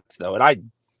the Jets, though, and I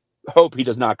hope he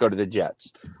does not go to the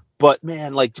Jets. But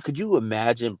man, like, could you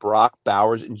imagine Brock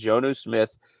Bowers and Jono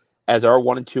Smith as our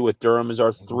 1 and 2 with Durham as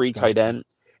our 3 tight end,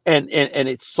 and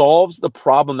it solves the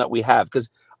problem that we have, because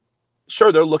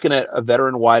sure, they're looking at a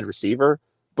veteran wide receiver,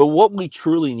 but what we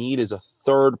truly need is a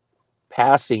third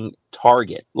passing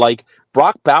target. Like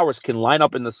Brock Bowers can line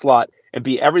up in the slot and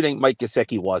be everything Mike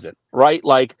Gesicki wasn't, right?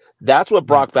 Like that's what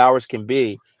Brock Bowers can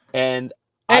be. And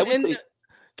I would say,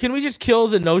 can we just kill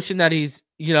the notion that he's,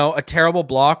 a terrible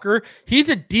blocker? He's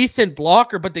a decent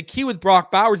blocker, but the key with Brock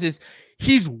Bowers is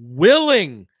he's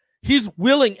willing.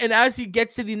 And as he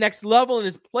gets to the next level and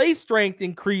his play strength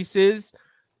increases,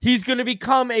 he's going to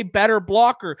become a better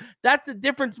blocker. That's the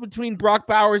difference between Brock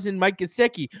Bowers and Mike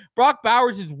Gesicki. Brock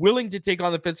Bowers is willing to take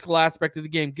on the physical aspect of the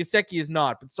game. Gesicki is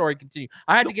not, but sorry, continue.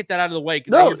 I had to get that out of the way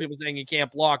because I hear people saying he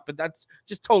can't block, but that's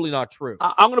just totally not true.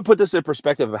 I'm going to put this in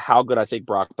perspective of how good I think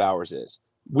Brock Bowers is.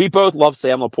 We both loved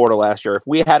Sam Laporta last year. If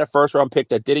we had a first-round pick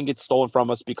that didn't get stolen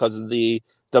from us because of the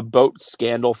boat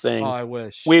scandal thing, I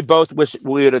wish. We both wish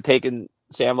we would have taken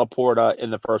Sam Laporta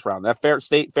in the first round. That fair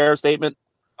statement?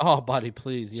 Oh, buddy,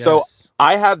 please. Yes. So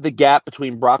I have the gap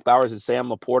between Brock Bowers and Sam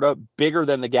Laporta bigger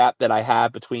than the gap that I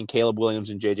have between Caleb Williams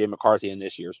and J.J. McCarthy in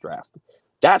this year's draft.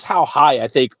 That's how high I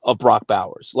think of Brock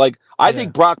Bowers. Like, I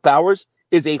think Brock Bowers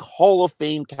is a Hall of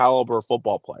Fame caliber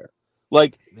football player.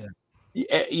 Like,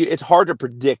 it's hard to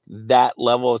predict that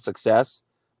level of success.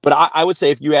 But I would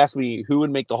say if you ask me who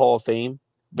would make the Hall of Fame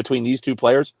between these two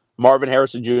players, Marvin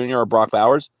Harrison Jr. or Brock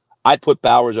Bowers, I'd put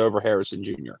Bowers over Harrison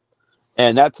Jr.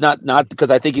 And that's not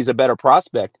because I think he's a better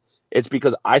prospect. It's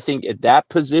because I think at that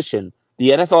position, the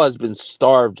NFL has been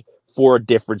starved for a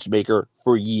difference maker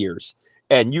for years.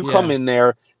 And you come in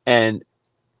there and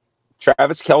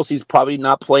Travis Kelce's probably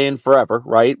not playing forever,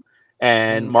 right?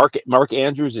 And Mark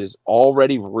Andrews is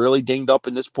already really dinged up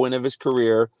in this point of his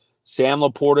career. Sam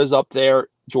Laporta's up there.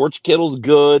 George Kittle's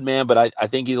good, man, but I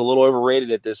think he's a little overrated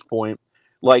at this point.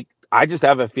 Like, I just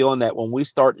have a feeling that when we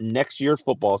start next year's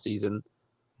football season,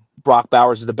 Brock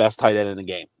Bowers is the best tight end in the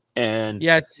game. And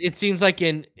it seems like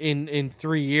in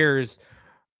 3 years,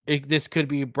 this could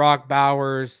be Brock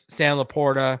Bowers, Sam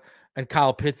Laporta, and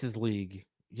Kyle Pitts' league.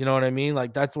 You know what I mean?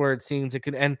 Like, that's where it seems it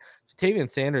could end.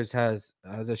 Tavian Sanders has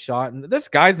a shot, and there's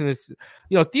guys in this.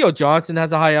 Theo Johnson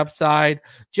has a high upside.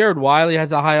 Jared Wiley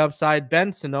has a high upside.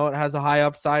 Ben Sinnott has a high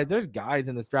upside. There's guys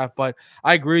in this draft, but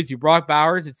I agree with you. Brock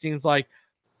Bowers, it seems like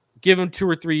give him 2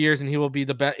 or 3 years, and he will be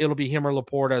the best. It'll be him or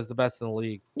Laporta as the best in the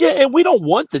league. Yeah, and we don't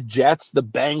want the Jets, the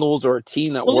Bengals, or a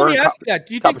team that we're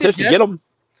in competition to get them.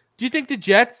 Do you think the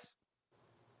Jets?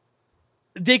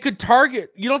 They could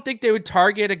target. You don't think they would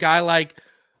target a guy like,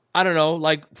 I don't know,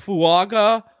 like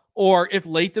Fuaga, or if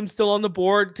Latham's still on the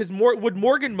board? Because would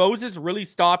Morgan Moses really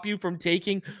stop you from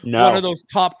taking one of those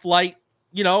top flight?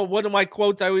 One of my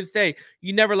quotes I always say: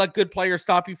 "You never let good players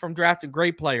stop you from drafting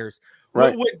great players."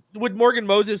 Right? Would Morgan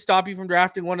Moses stop you from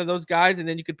drafting one of those guys, and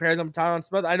then you could pair them with Tyron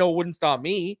Smith? I know it wouldn't stop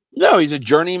me. No, he's a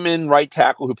journeyman right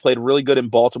tackle who played really good in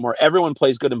Baltimore. Everyone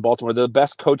plays good in Baltimore. They're the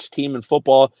best coached team in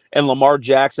football, and Lamar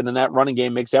Jackson in that running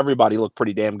game makes everybody look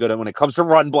pretty damn good when it comes to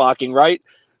run blocking, right?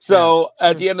 So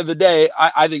at the end of the day,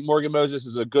 I think Morgan Moses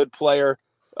is a good player.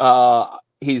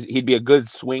 He'd be a good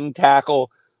swing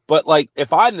tackle. But like,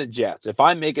 if I'm the Jets, if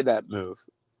I'm making that move,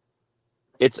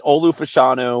 it's Olu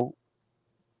Fashanu,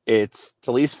 it's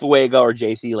Talise Fuaga, or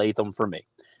JC Latham for me.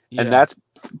 Yeah. And that's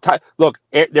look,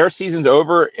 their season's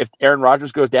over. If Aaron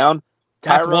Rodgers goes down,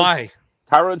 Tyron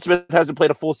Smith hasn't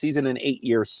played a full season in 8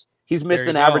 years. He's missed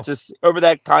an average over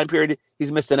that time period.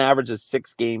 He's missed an average of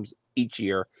 6 games each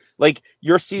year. Like,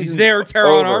 your season there,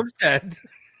 Teron Armstead.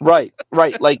 Right.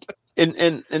 Like,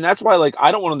 and that's why, like,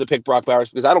 I don't want him to pick Brock Bowers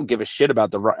because I don't give a shit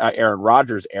about the Aaron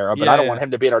Rodgers era, but I don't want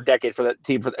him to be in our decade for that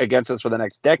team against us for the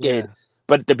next decade. Yeah.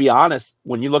 But to be honest,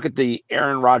 when you look at the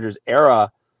Aaron Rodgers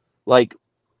era, like,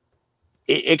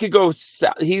 it could go.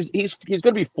 He's going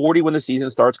to be 40 when the season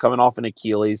starts, coming off an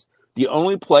Achilles. The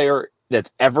only player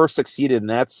that's ever succeeded in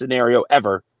that scenario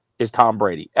ever is Tom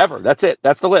Brady. Ever. That's it.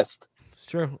 That's the list.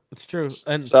 It's true.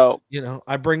 And so,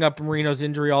 I bring up Marino's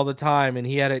injury all the time, and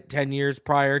he had it 10 years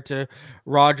prior to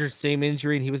Rodgers' same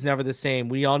injury, and he was never the same.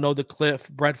 We all know the cliff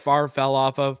Brett Favre fell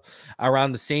off of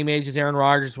around the same age as Aaron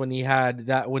Rodgers when he had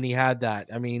that.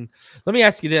 I mean, let me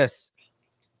ask you this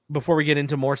before we get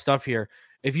into more stuff here.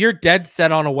 If you're dead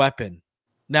set on a weapon,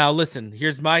 now listen,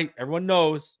 everyone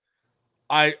knows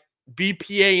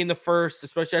BPA in the first,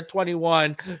 especially at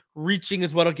 21, reaching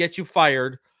is what'll get you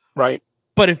fired. Right.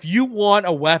 But if you want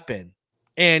a weapon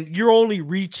and you're only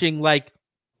reaching like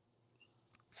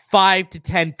 5 to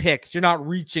 10 picks, you're not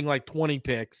reaching like 20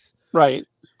 picks. Right.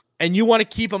 And you want to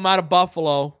keep him out of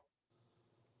Buffalo,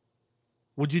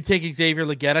 would you take Xavier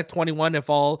Legette at 21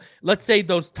 let's say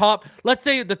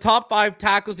the top 5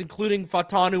 tackles, including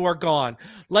Fatanu, are gone.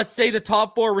 Let's say the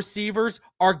top 4 receivers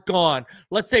are gone.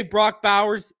 Let's say Brock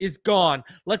Bowers is gone.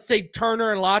 Let's say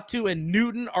Turner and Latu and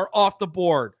Newton are off the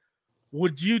board.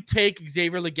 Would you take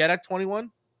Xavier Legette at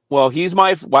 21? Well, he's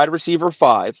my wide receiver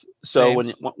 5. So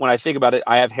Same. when I think about it,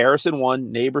 I have Harrison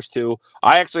 1, Neighbors 2.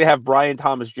 I actually have Brian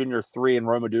Thomas Jr. 3 and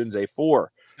Rome Odunze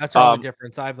 4. That's the only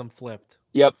difference. I have them flipped.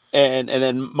 Yep, and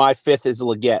then my 5th is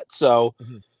Legette. So,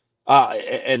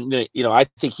 I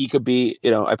think he could be,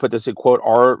 I put this in quote,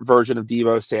 our version of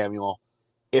Deebo Samuel.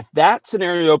 If that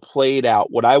scenario played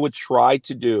out, what I would try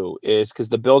to do is, because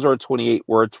the Bills are at 28,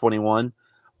 we're at 21,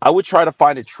 I would try to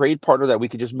find a trade partner that we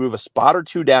could just move a spot or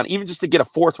 2 down, even just to get a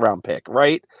 4th round pick,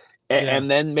 right? And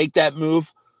then make that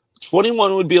move.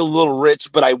 21 would be a little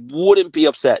rich, but I wouldn't be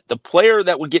upset. The player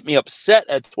that would get me upset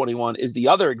at 21 is the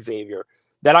other Xavier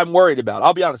that I'm worried about.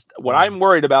 I'll be honest. What I'm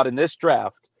worried about in this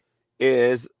draft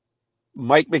is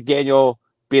Mike McDaniel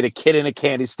being a kid in a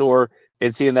candy store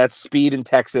and seeing that speed in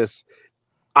Texas.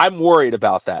 I'm worried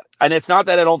about that. And it's not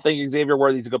that I don't think Xavier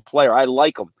Worthy's a good player. I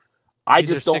like him. He's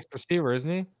just don't. 6th receiver,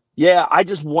 isn't he? Yeah,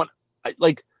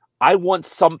 I want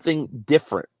something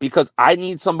different because I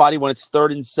need somebody when it's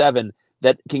 3rd and 7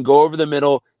 that can go over the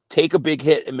middle, take a big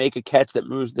hit, and make a catch that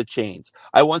moves the chains.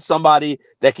 I want somebody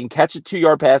that can catch a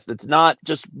 2-yard pass that's not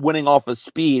just winning off of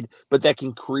speed, but that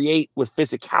can create with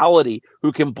physicality,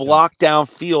 who can block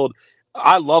downfield.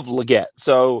 I love Legette.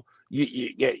 So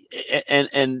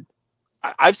and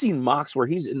I've seen mocks where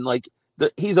he's in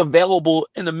he's available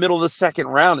in the middle of the 2nd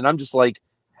round, and I'm just like,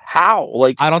 how?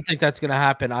 Like, I don't think that's going to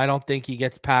happen. I don't think he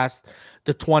gets past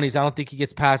the 20s. I don't think he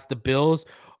gets past the Bills.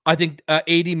 I think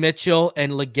A.D. Mitchell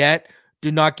and Legette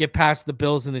do not get past the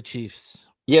Bills and the Chiefs.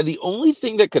 Yeah, the only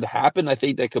thing that could happen, I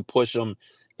think, that could push him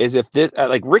is if this,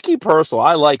 Ricky Pearsall,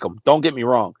 I like him. Don't get me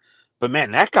wrong. But,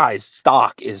 man, that guy's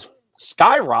stock is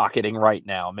skyrocketing right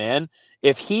now, man.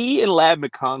 If he and Ladd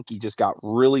McConkey just got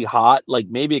really hot,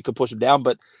 maybe it could push him down.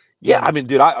 But, yeah, I mean,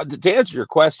 dude, to answer your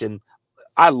question,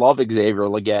 I love Xavier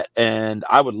Legette, and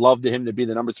I would love him to be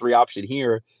the number 3 option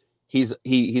here. He's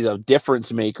a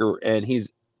difference maker, and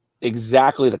he's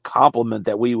exactly the complement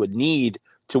that we would need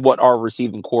to what our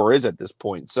receiving core is at this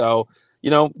point. So,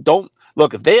 don't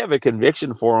look, if they have a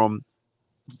conviction for him,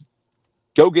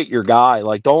 go get your guy.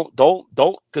 Don't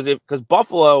because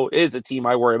Buffalo is a team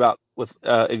I worry about with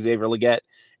Xavier Legette,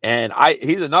 and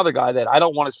he's another guy that I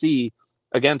don't want to see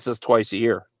against us twice a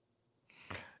year.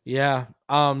 Yeah.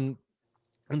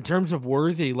 In terms of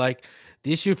Worthy, the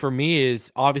issue for me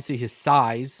is obviously his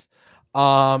size.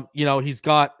 He's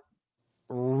got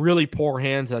really poor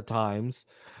hands at times.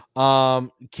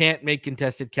 Can't make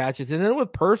contested catches. And then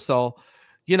with Pearsall,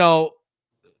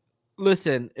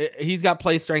 listen, he's got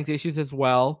play strength issues as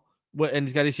well. And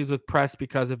he's got issues with press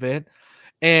because of it.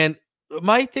 And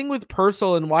my thing with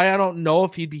Pearsall and why I don't know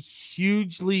if he'd be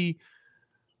hugely,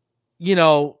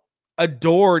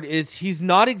 adored is he's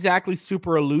not exactly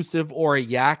super elusive or a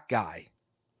yak guy,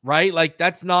 right?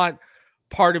 That's not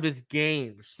part of his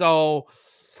game. So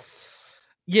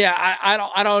yeah,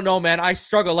 I don't know, man. I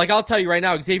struggle. I'll tell you right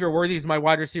now, Xavier Worthy is my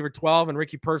wide receiver 12 and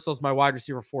Ricky Pearsall is my wide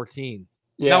receiver 14.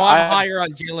 Yeah, now I'm higher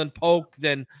on Jalen Polk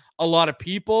than a lot of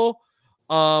people.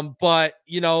 But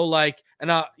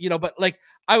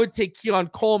I would take Keon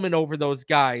Coleman over those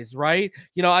guys, right?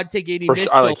 I'd take A.D. Mitchell.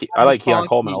 I like Keon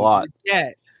Coleman a lot. Yeah.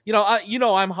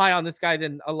 I'm high on this guy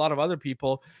than a lot of other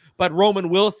people, but Roman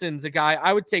Wilson's a guy.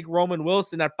 I would take Roman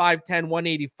Wilson at 5'10",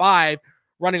 185,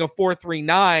 running a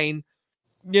 4.39.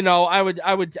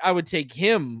 I would take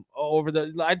him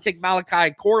I'd take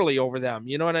Malachi Corley over them.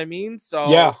 You know what I mean? So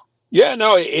yeah,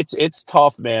 no, it's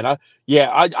tough, man.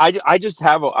 I just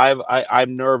have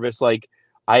I'm nervous. Like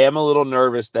I am a little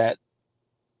nervous that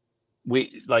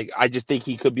I just think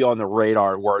he could be on the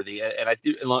radar worthy, and I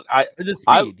do. And look, the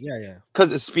speed,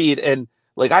 because of speed, and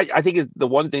like I think it's the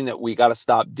one thing that we got to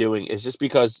stop doing is just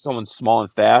because someone's small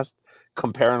and fast,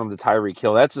 comparing them to Tyreek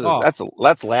Hill. That's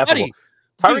laughable.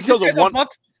 Tyreek Hill's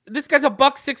this guy's a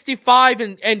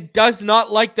 $165 and does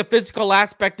not like the physical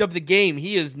aspect of the game.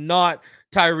 He is not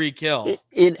Tyreek Hill.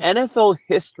 In NFL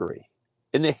history,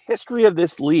 in the history of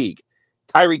this league,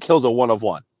 Tyreek Hill's a 1 of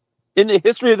 1. In the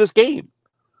history of this game.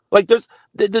 Like there's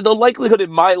the likelihood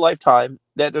in my lifetime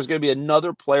that there's going to be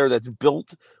another player that's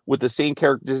built with the same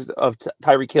characteristics of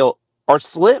Tyreek Hill are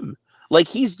slim. Like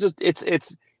he's just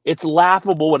it's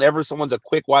laughable whenever someone's a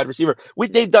quick wide receiver.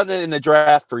 They've done it in the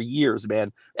draft for years,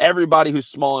 man. Everybody who's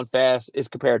small and fast is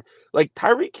compared. Like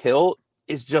Tyreek Hill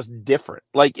is just different.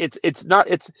 Like it's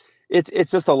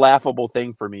just a laughable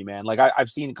thing for me, man. Like I've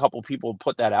seen a couple people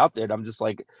put that out there, and I'm just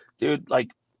like, dude,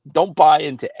 like don't buy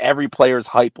into every player's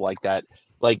hype like that.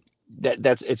 Like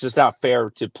it's just not fair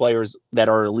to players that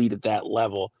are elite at that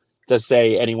level to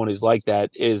say anyone who's like that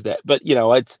is that. But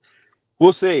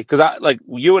we'll see, because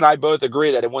you and I both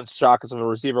agree that it wouldn't shock us if a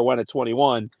receiver went at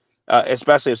 21,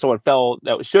 especially if someone fell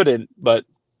that shouldn't. But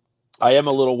I am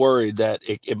a little worried that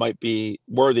it might be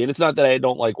Worthy, and it's not that I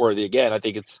don't like Worthy. Again, I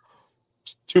think it's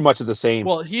too much of the same.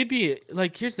 Well, he'd be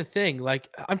like, here's the thing. Like,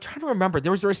 I'm trying to remember.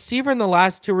 There was a receiver in the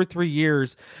last 2 or 3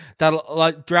 years that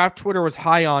like draft Twitter was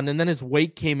high on, and then his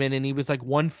weight came in and he was like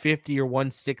 150 or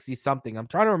 160 something. I'm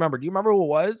trying to remember. Do you remember who it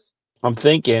was? I'm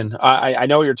thinking. I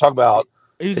know what you're talking about.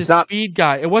 He was a speed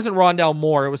guy. It wasn't Rondell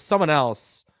Moore. It was someone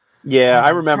else. Yeah, I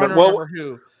remember. Remember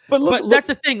who. But that's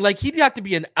the thing. Like, he'd have to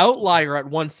be an outlier at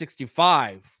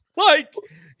 165. Like,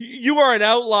 you are an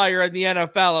outlier in the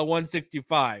NFL at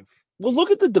 165. Well,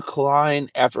 look at the decline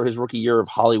after his rookie year of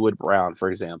Hollywood Brown, for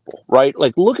example, right?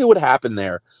 Like, look at what happened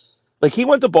there. Like, he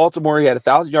went to Baltimore. He had a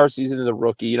 1,000-yard season as a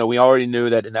rookie. We already knew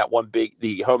that in that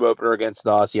the home opener against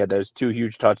us, he had those 2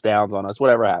 huge touchdowns on us,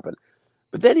 whatever happened.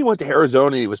 But then he went to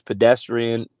Arizona. He was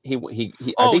pedestrian. I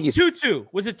think he's Tutu.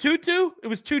 Was it Tutu? It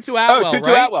was Tutu Atwell. Oh,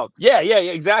 Tutu right? Atwell. Yeah,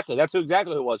 exactly. That's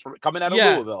exactly who it was coming out of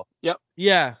Louisville. Yep.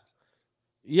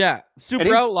 Yeah.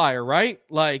 Super outlier, right?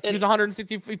 Like, he was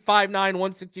 165'9",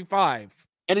 165.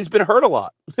 And he's been hurt a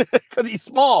lot because he's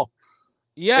small.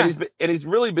 Yeah. And he's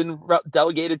really been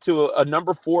delegated to a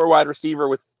number 4 wide receiver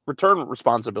with return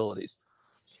responsibilities.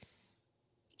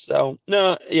 So,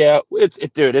 no, yeah,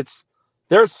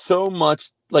 there's so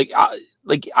much,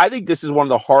 I think this is one of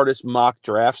the hardest mock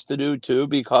drafts to do too,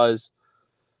 because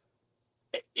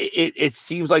it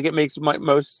seems like it makes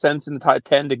most sense in the top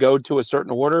 10 to go to a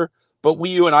certain order. But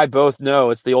you and I both know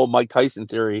it's the old Mike Tyson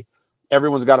theory.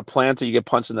 Everyone's got a plan till you get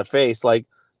punched in the face. Like,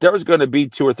 there's going to be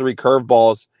 2 or 3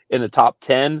 curveballs in the top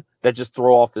 10 that just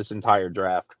throw off this entire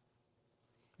draft.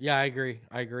 Yeah, I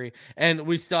agree. And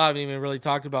we still haven't even really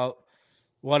talked about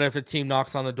what if a team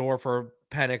knocks on the door for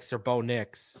Penix or Bo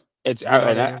Nix.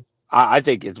 I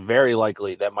think it's very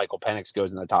likely that Michael Penix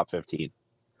goes in the top 15.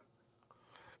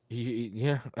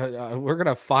 Yeah, we're gonna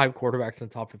have 5 quarterbacks in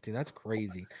the top 15. That's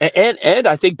crazy. And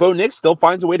I think Bo Nix still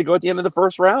finds a way to go at the end of the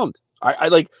first round. I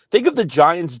think if the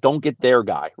Giants don't get their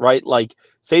guy, right? Like,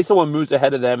 say someone moves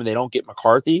ahead of them and they don't get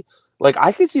McCarthy. Like,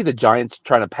 I could see the Giants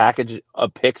trying to package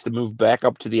picks to move back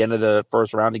up to the end of the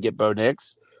first round to get Bo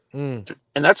Nix. And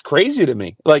that's crazy to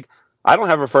me. Like, I don't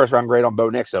have a first round grade on Bo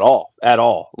Nix at all.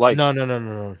 Like, no.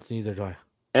 Neither do I.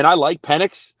 And I like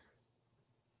Penix.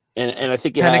 And I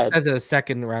think Penix has a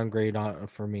second round grade on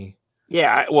for me.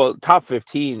 Yeah, well, top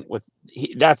 15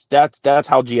 that's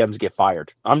how GMs get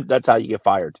fired. That's how you get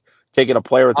fired. Taking a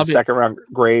player with a second round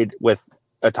grade with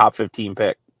a top 15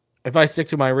 pick. If I stick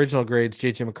to my original grades,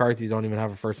 JJ McCarthy don't even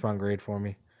have a first round grade for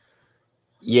me.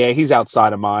 Yeah, he's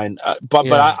outside of mine.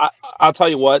 But I'll tell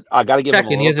you what, I got to give him a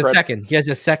little credit. He has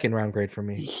a second round grade for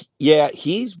me. Yeah,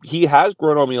 he has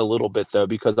grown on me a little bit though,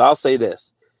 because I'll say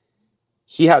this.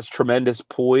 He has tremendous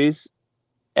poise,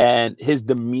 and his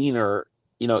demeanor,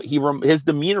 his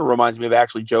demeanor reminds me of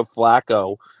actually Joe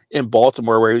Flacco in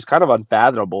Baltimore, where he was kind of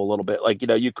unfathomable a little bit. Like,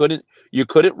 you couldn't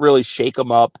really shake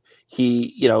him up.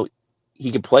 He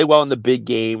can play well in the big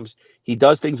games. He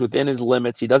does things within his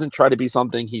limits. He doesn't try to be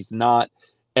something he's not.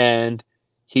 And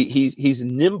he's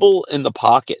nimble in the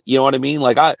pocket. You know what I mean?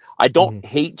 Like, I don't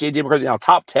hate JJ McCarthy. Now,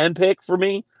 top 10 pick for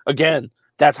me, again,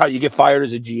 that's how you get fired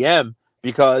as a GM.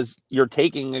 Because you're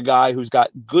taking a guy who's got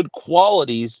good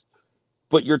qualities,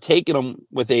 but you're taking him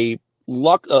with a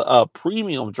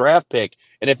premium draft pick,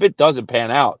 and if it doesn't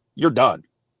pan out, you're done.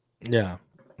 Yeah.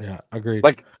 Yeah, agreed.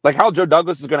 Like how Joe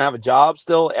Douglas is going to have a job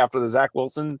still after the Zach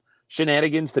Wilson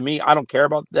shenanigans. To me, I don't care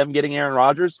about them getting Aaron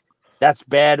Rodgers. That's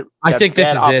bad. I think this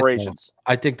bad is operations.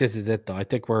 I think this is it, though. I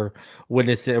think we're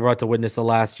about to witness the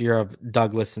last year of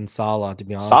Douglas and Saleh. To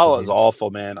be honest, Saleh is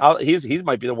awful, man. He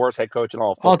might be the worst head coach in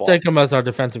all of football. I'll take him as our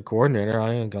defensive coordinator.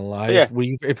 I ain't gonna lie. Yeah.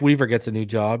 If Weaver gets a new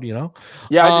job, you know.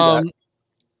 Yeah, I do that.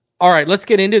 All right, let's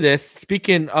get into this.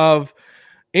 Speaking of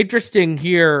interesting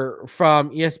here from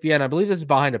ESPN, I believe this is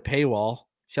behind a paywall.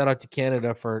 Shout out to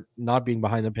Canada for not being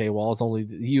behind the paywall. It's only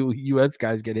the US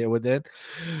guys get hit with it.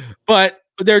 But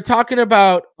they're talking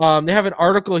about they have an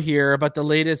article here about the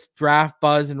latest draft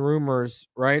buzz and rumors,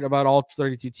 right? About all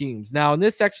 32 teams. Now, in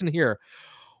this section here,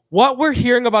 what we're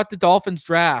hearing about the Dolphins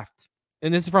draft,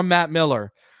 and this is from Matt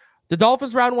Miller. The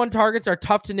Dolphins round 1 targets are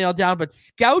tough to nail down, but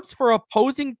scouts for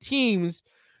opposing teams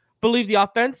believe the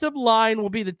offensive line will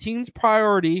be the team's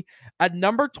priority at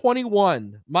number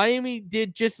 21. Miami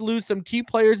did just lose some key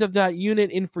players of that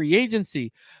unit in free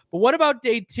agency. But what about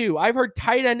day 2? I've heard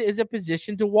tight end is a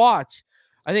position to watch.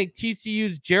 I think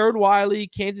TCU's Jared Wiley,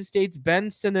 Kansas State's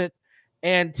Ben Sinnott,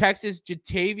 and Texas's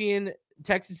Jatavian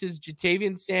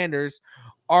Sanders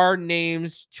are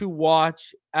names to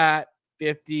watch at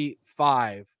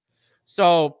 55.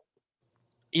 So,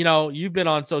 you know, you've been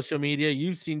on social media.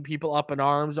 You've seen people up in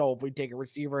arms. Oh, if we take a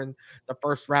receiver in the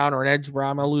first round or an edge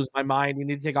round, I'm going to lose my mind. We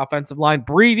need to take offensive line.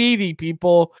 Breathe easy,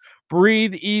 people.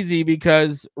 Breathe easy,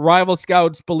 because rival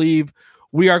scouts believe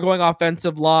we are going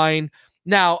offensive line.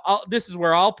 Now, this is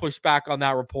where I'll push back on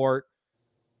that report.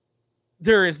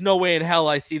 There is no way in hell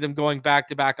I see them going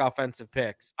back-to-back offensive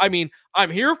picks. I mean, I'm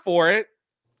here for it.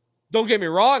 Don't get me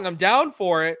wrong. I'm down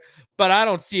for it, but I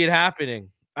don't see it happening.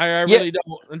 I really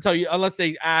don't unless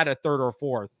they add a third or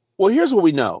fourth. Well, here's what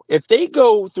we know. If they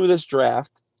go through this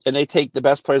draft and they take the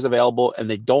best players available and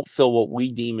they don't fill what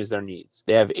we deem as their needs,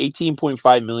 they have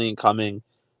 $18.5 million coming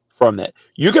from that.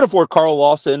 You can afford Carl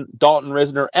Lawson, Dalton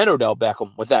Risner, and Odell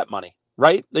Beckham with that money,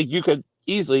 right? Like, you could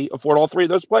easily afford all 3 of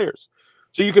those players.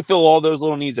 So you could fill all those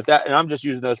little needs and I'm just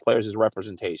using those players as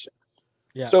representation.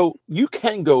 Yeah. So you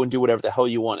can go and do whatever the hell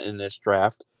you want in this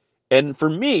draft. And for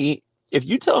me, if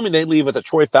you tell me they leave with a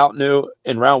Troy Fountain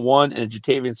in round 1 and a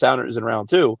Jatavian Sanders in round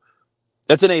 2,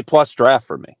 that's an A+ draft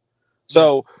for me.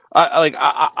 So I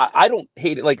don't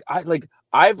hate it.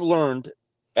 I've learned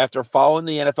after following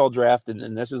the NFL draft,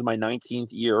 and this is my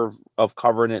 19th year of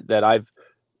covering it, that I've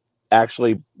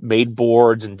actually made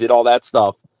boards and did all that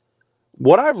stuff.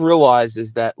 What I've realized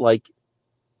is that, like,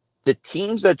 the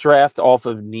teams that draft off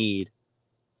of need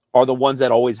are the ones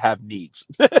that always have needs.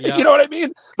 Yeah. You know what I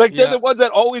mean? Like, they're the ones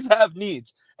that always have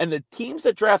needs. And the teams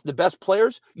that draft the best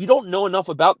players, you don't know enough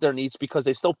about their needs because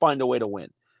they still find a way to win.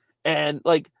 And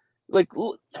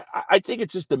I think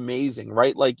it's just amazing,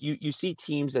 right? Like, you see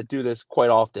teams that do this quite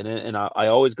often. And I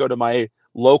always go to my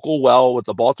local well with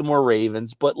the Baltimore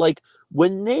Ravens. But, like,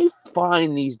 when they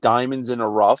find these diamonds in a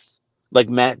rough, like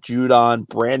Matt Judon,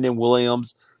 Brandon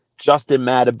Williams, Justin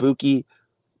Matabuki,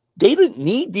 they didn't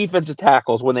need defensive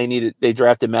tackles when they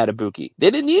drafted Matabuki.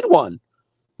 They didn't need one.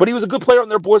 But he was a good player on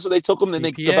their board, so they took him and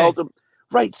they developed him.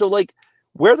 Right. So, like,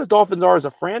 where the Dolphins are as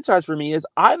a franchise for me is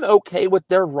I'm okay with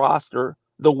their roster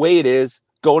the way it is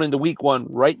going into week 1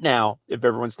 right now if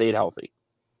everyone stayed healthy.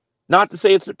 Not to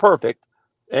say it's perfect,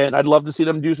 and I'd love to see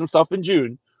them do some stuff in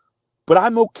June, but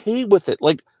I'm okay with it.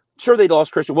 Like, sure, they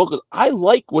lost Christian Wilkins. I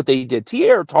like what they did.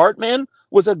 T.A. Tart, man,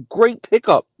 was a great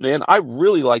pickup, man. I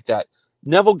really like that.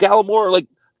 Neville Gallimore, like,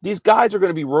 these guys are going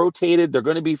to be rotated. They're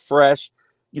going to be fresh.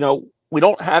 You know, we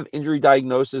don't have injury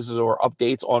diagnoses or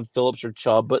updates on Phillips or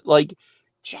Chubb, but, like,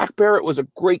 Jack Barrett was a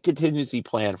great contingency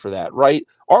plan for that, right?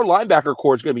 Our linebacker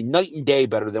core is going to be night and day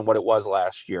better than what it was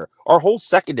last year. Our whole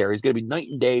secondary is going to be night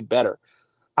and day better.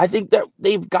 I think that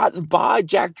they've gotten by.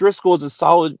 Jack Driscoll is a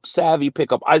solid, savvy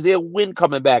pickup. Isaiah Wynn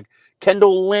coming back.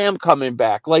 Kendall Lamb coming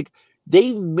back. Like,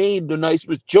 they've made the nice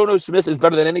moves. Jono Smith is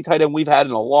better than any tight end we've had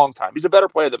in a long time. He's a better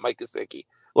player than Mike Gesicki.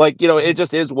 Like, you know, it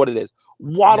just is what it is.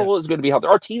 Waddle is going to be healthier.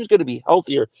 Our team's going to be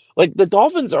healthier. Like, the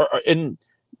Dolphins are in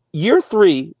year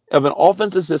 3 of an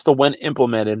offensive system when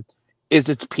implemented is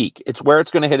its peak. It's where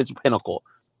it's going to hit its pinnacle.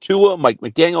 Tua, Mike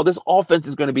McDaniel, this offense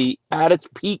is going to be at its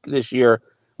peak this year.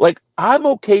 Like, I'm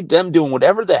okay them doing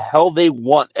whatever the hell they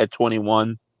want at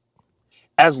 21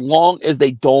 as long as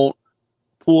they don't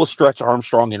pull a Stretch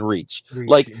Armstrong and reach.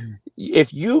 Like,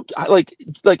 if you like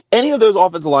any of those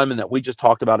offensive linemen that we just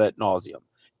talked about ad nauseum,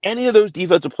 any of those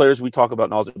defensive players we talk about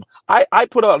ad nauseum, I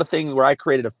put out a thing where I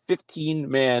created a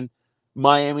 15-man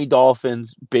Miami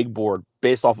Dolphins big board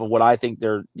based off of what I think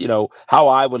they're, you know, how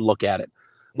I would look at it.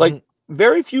 Like,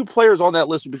 very few players on that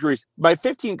list would be curious. My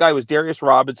 15th guy was Darius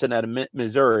Robinson out of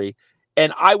Missouri,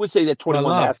 And I would say that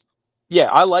 21,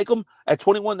 I like him. At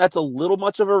 21, that's a little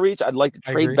much of a reach. I'd like to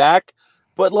trade back.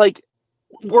 But, like,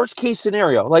 worst case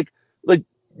scenario, like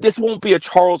this won't be a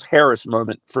Charles Harris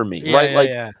moment for me,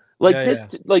 right?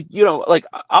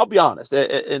 I'll be honest.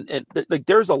 And like,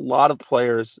 there's a lot of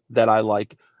players that I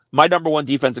like. My number one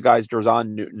defensive guy is Jerzon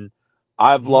Newton.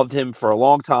 I've loved him for a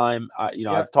long time.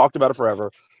 I've talked about it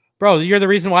forever. Bro, you're the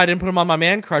reason why I didn't put him on my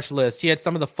man crush list. He had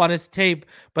some of the funnest tape,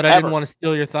 but I didn't want to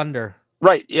steal your thunder.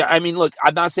 Right. Yeah. I mean, look,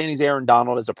 I'm not saying he's Aaron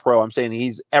Donald as a pro. I'm saying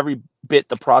he's every bit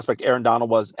the prospect Aaron Donald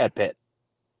was at Pitt.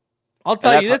 I'll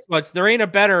tell you this much. There ain't a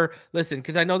better – listen,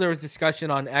 because I know there was discussion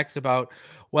on X about,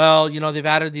 well, they've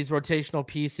added these rotational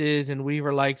pieces, and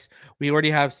Weaver likes – we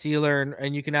already have Sealer,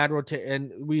 and you can add –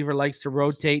 and Weaver likes to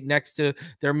rotate next to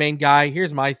their main guy.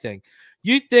 Here's my thing.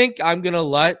 You think I'm going to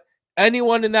let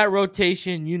anyone in that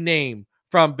rotation you name,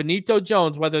 from Benito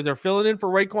Jones, whether they're filling in for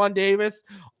Raekwon Davis,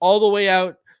 all the way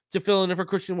out to filling in for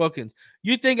Christian Wilkins,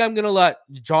 you think I'm going to let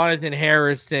Jonathan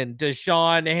Harrison,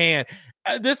 Deshaun Hand –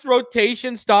 this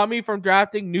rotation stop me from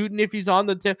drafting Newton if he's on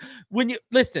the tip?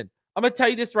 Listen, I'm going to tell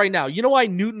you this right now. You know why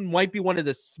Newton might be one of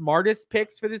the smartest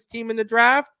picks for this team in the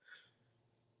draft?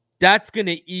 That's going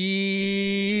to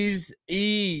ease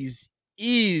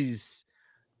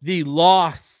the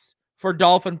loss for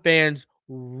Dolphin fans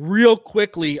real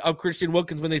quickly of Christian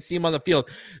Wilkins when they see him on the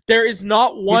field. There is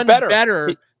not one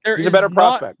better. He's a better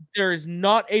prospect. There is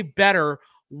not a better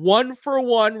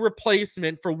one-for-one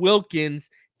replacement for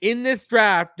Wilkins in this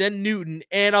draft than Newton.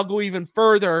 And I'll go even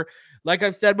further. Like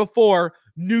I've said before,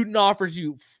 Newton offers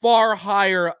you far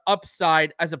higher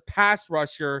upside as a pass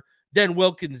rusher than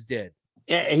Wilkins did.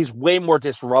 Yeah, he's way more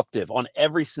disruptive on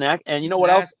every snack. And you know what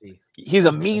else? He's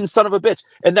a mean son of a bitch.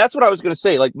 And that's what I was going to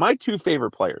say. Like, my two favorite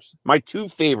players, my two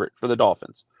favorite for the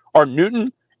Dolphins are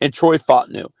Newton and Troy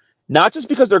Fautanu. Not just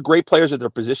because they're great players at their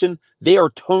position, they are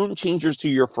tone changers to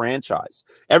your franchise.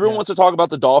 Everyone wants to talk about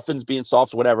the Dolphins being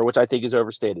soft, whatever, which I think is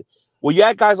overstated. Well, you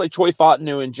had guys like Troy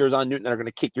Fautanu and Jerzon Newton that are going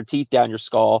to kick your teeth down your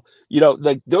skull.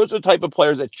 Those are the type of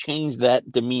players that change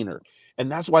that demeanor. And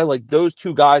that's why, like, those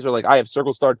two guys are like, I have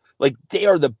circle starred. Like, they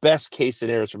are the best case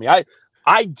scenarios for me.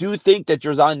 I do think that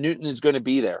Jerzon Newton is going to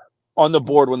be there on the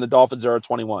board when the Dolphins are at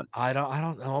 21. I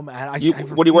don't know, man.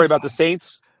 What do you worry about, the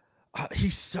Saints?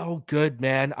 He's so good,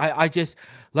 man. I just,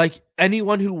 like,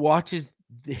 anyone who watches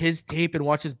his tape and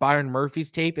watches Byron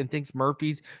Murphy's tape and thinks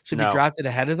Murphy's should be drafted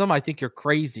ahead of them, I think you're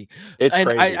crazy. It's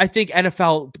crazy. I think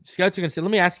NFL scouts are going to say,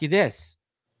 let me ask you this.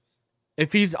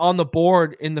 If he's on the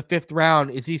board in the 5th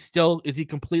round, is he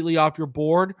completely off your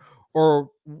board, or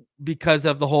because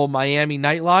of the whole Miami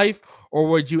nightlife, or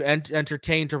would you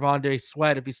entertain T'Vondre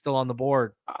Sweat if he's still on the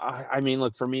board? I mean,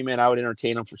 look, for me, man, I would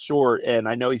entertain him for sure. And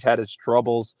I know he's had his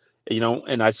troubles,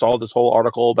 and I saw this whole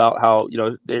article about how,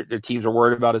 their teams are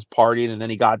worried about his partying, and then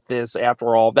he got this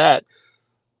after all that.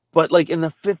 But, like, in the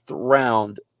 5th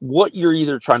round, what you're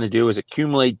either trying to do is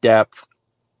accumulate depth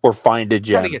or find a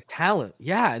gem. Trying to get talent.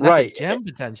 Yeah, and that's a gem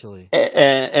potentially.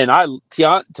 And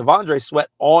T'Vondre Sweat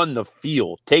on the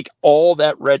field, take all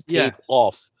that red tape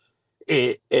off.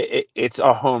 It's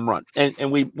a home run.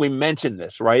 And we mentioned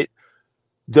this, right?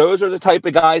 Those are the type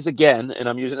of guys, again, and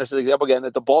I'm using this as an example again,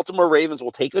 that the Baltimore Ravens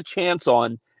will take a chance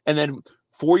on, and then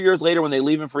 4 years later when they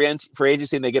leave in free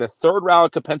agency and they get a 3rd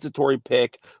round compensatory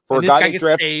pick for a guy they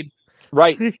drafted.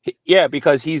 Right. Yeah,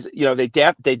 because he's, they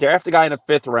draft a guy in the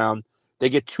 5th round. They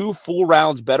get 2 full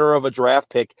rounds better of a draft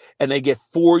pick, and they get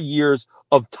 4 years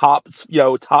of top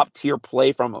tier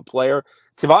play from a player.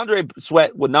 T'Vondre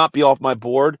Sweat would not be off my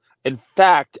board. In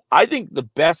fact, I think the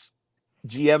best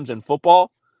GMs in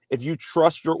football, if you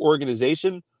trust your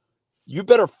organization, you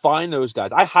better find those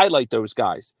guys. I highlight those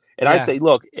guys. And I say,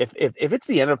 look, if it's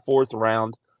the end of 4th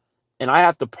round and I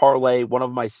have to parlay one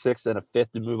of my 6th and a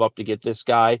 5th to move up to get this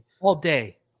guy. All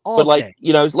day. It's like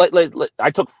I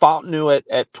took Fautanu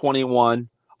at 21.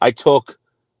 I took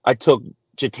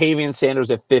Jatavian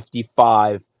Sanders at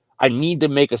 55. I need to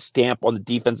make a stamp on the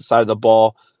defensive side of the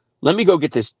ball. Let me go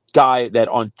get this guy that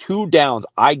on 2 downs,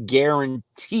 I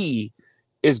guarantee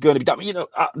is going to be.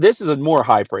 This is a more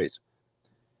high praise.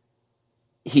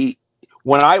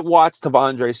 When I watch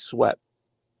T'Vondre Sweat,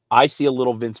 I see a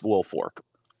little Vince Wilfork,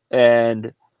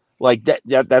 and like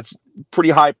that's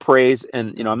pretty high praise.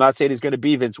 And I'm not saying he's going to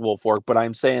be Vince Wilfork, but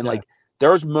I'm saying like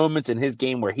there's moments in his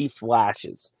game where he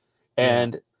flashes,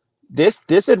 and this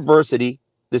adversity,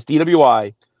 this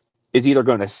DWI, is either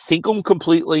going to sink him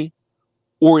completely,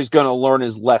 or he's going to learn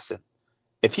his lesson.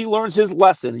 If he learns his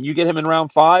lesson and you get him in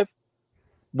round 5,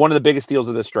 one of the biggest deals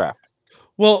of this draft.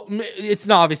 Well, it's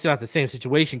obviously not the same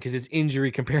situation because it's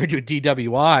injury compared to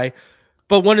a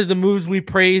but one of the moves we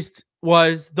praised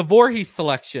was the Voorhees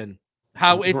selection.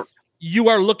 How you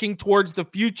are looking towards the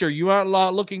future. You aren't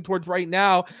looking towards right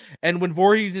now. And when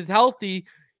Voorhees is healthy,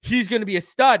 he's going to be a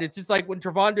stud. It's just like when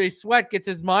Trevondre Sweat gets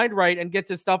his mind right and gets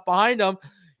his stuff behind him,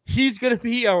 he's going to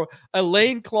be a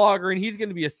lane clogger, and he's going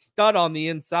to be a stud on the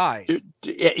inside. Dude,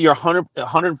 you're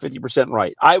 150%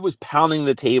 right. I was pounding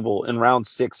the table in round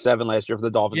 6, 7 last year for the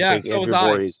Dolphins to take Andrew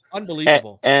Voorhees.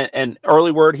 Unbelievable. And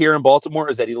early word here in Baltimore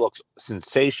is that he looks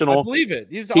sensational. I believe it.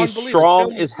 He's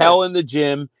strong as hell in the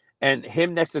gym, and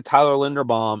him next to Tyler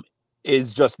Linderbaum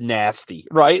is just nasty,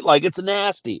 right? Like, it's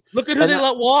nasty. Look at who they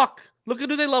let walk. Look at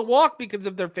who they let walk because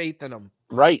of their faith in him.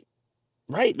 Right.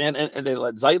 Right, man, and they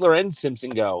let Zeitler and Simpson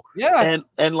go. Yeah,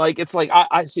 and like it's like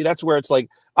I see that's where it's like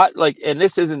and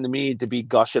this isn't to me to be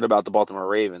gushing about the Baltimore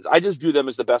Ravens. I just view them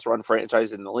as the best run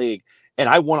franchise in the league, and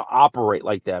I want to operate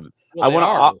like them. Well, I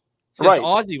want to right.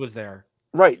 Ozzie was there.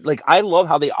 Right, like I love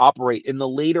how they operate in the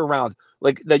later rounds.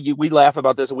 Like that, we laugh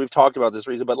about this, and we've talked about this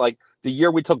reason. But like the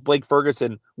year we took Blake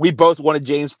Ferguson, we both wanted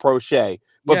James Prochet,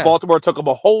 but Baltimore took him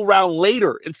a whole round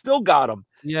later and still got him.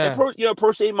 Yeah, and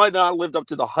Prochet might not have lived up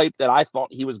to the hype that I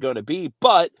thought he was going to be,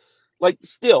 but like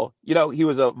still, he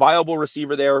was a viable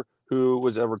receiver there who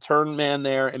was a return man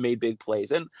there and made big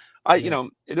plays. And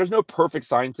there's no perfect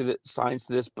science to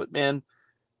this, but man,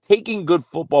 taking good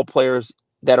football players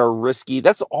that are risky,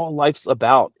 that's all life's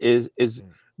about is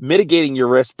mitigating your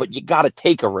risk, but you got to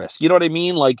take a risk. You know what I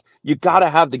mean? Like you got to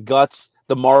have the guts,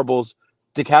 the marbles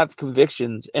to have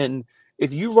convictions. And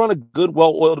if you run a good,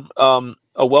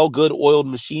 good oiled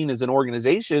machine as an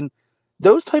organization,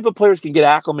 those type of players can get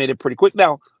acclimated pretty quick.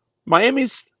 Now,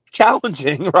 Miami's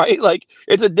challenging, right? Like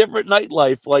it's a different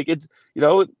nightlife. Like it's,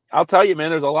 I'll tell you, man,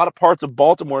 there's a lot of parts of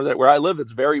Baltimore where I live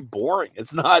that's very boring.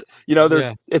 It's not,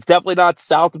 it's definitely not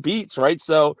South Beach, right?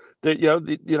 So by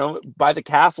the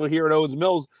castle here at Owens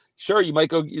Mills, sure, you might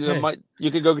go, you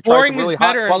could go try some really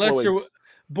hot buffalo wings.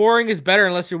 Boring is better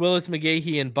unless you're Willis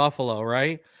McGahee in Buffalo,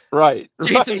 right? Right.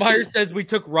 Jason Myers says we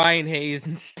took Ryan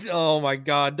Hayes. Oh my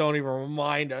God, don't even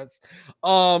remind us.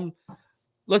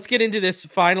 Let's get into this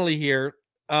finally here.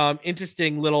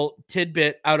 Interesting little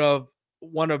tidbit out of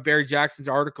one of Barry Jackson's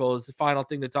articles. The final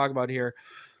thing to talk about here.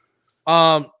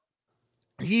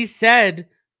 He said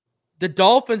the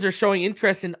Dolphins are showing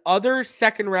interest in other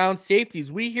second-round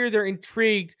safeties. We hear they're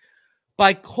intrigued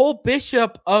by Cole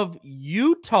Bishop of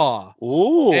Utah.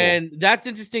 Ooh. And that's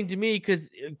interesting to me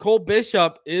because Cole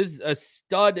Bishop is a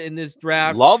stud in this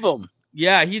draft. Love him.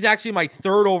 Yeah, he's actually my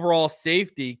 3rd overall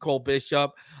safety, Cole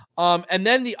Bishop. And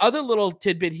then the other little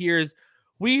tidbit here is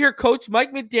we hear Coach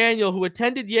Mike McDaniel, who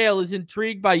attended Yale, is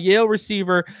intrigued by Yale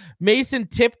receiver Mason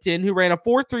Tipton, who ran a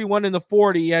 4.31 in the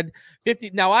 40. He had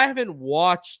 50. Now, I haven't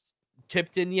watched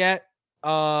Tipton yet.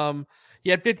 He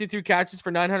had 53 catches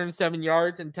for 907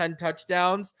 yards and 10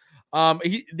 touchdowns.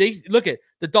 The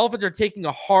Dolphins are taking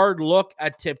a hard look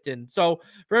at Tipton. So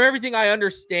from everything I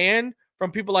understand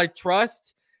from people I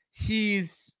trust,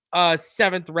 he's a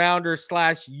 7th rounder /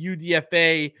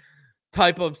 UDFA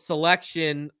type of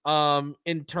selection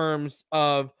in terms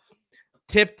of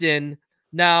Tipton.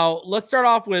 Now let's start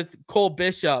off with Cole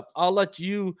Bishop. I'll let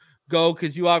you go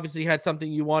because you obviously had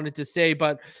something you wanted to say,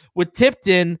 but with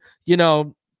Tipton,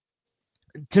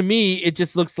 to me, it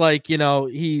just looks like,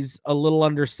 he's a little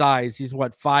undersized. He's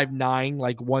 5'9",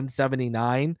 like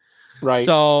 179. Right.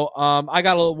 So I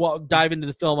got to dive into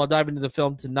the film. I'll dive into the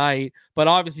film tonight, but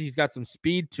obviously he's got some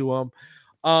speed to him.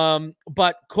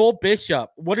 But Cole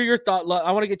Bishop, what are your thoughts?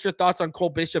 I want to get your thoughts on Cole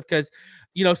Bishop because,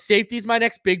 safety is my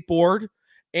next big board,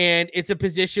 and it's a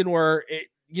position where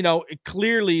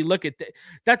clearly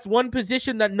that's one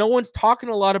position that no one's talking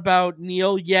a lot about,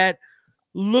 Neil, yet.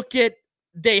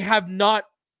 They have not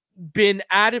been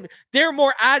adamant. They're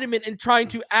more adamant in trying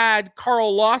to add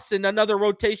Carl Lawson, another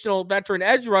rotational veteran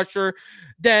edge rusher,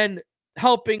 than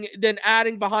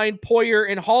adding behind Poyer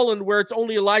and Holland, where it's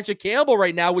only Elijah Campbell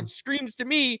right now, which screams to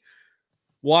me,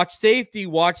 watch safety,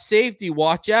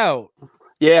 watch out.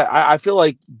 Yeah, I feel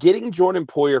like getting Jordan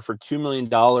Poyer for $2 million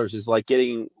is like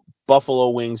getting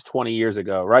buffalo wings 20 years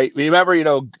ago, right?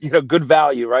 Remember, good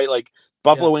value, right? Like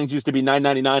buffalo wings used to be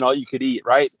 $9.99 all you could eat,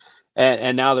 right?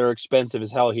 And now they're expensive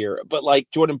as hell here. But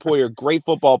like Jordan Poyer, great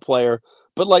football player.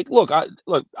 But like, he'll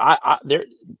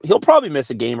probably miss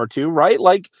a game or two, right?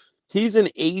 Like he's an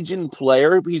aging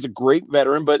player. He's a great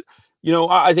veteran. But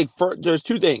I think there's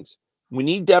two things: we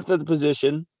need depth at the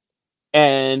position,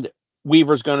 and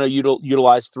Weaver's going to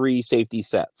utilize 3 safety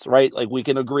sets, right? Like we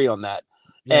can agree on that.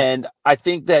 Yeah. And I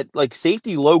think that like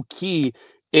safety low key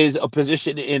is a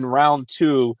position in round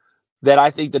 2 that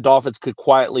I think the Dolphins could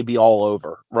quietly be all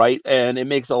over, right? And it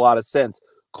makes a lot of sense.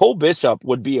 Cole Bishop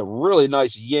would be a really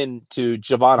nice yin to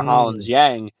Javon Holland's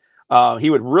Yang. He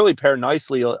would really pair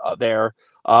nicely there.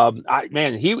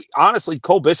 He honestly,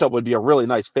 Cole Bishop would be a really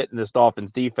nice fit in this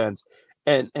Dolphins defense.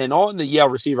 And on the Yale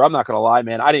receiver, I'm not going to lie,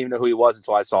 man, I didn't even know who he was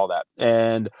until I saw that,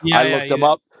 and I looked him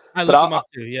up. I looked him up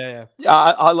too. Yeah.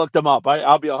 I looked him up.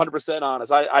 I'll be 100%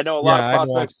 honest. I know a lot of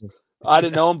prospects. I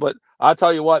didn't know him, but I'll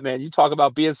tell you what, man, you talk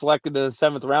about being selected in the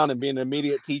 7th round and being an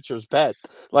immediate teacher's pet.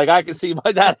 Like, I can see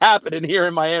that happening here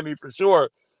in Miami for sure.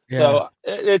 Yeah. So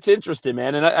it's interesting,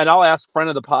 man. And I'll ask friend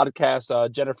of the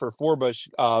podcast, Jennifer Forbush,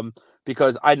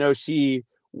 because I know she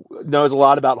knows a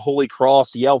lot about Holy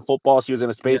Cross, Yale football. She was in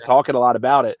a space talking a lot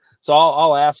about it. So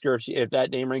I'll ask her if that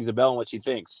name rings a bell and what she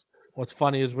thinks. What's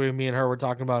funny is me and her were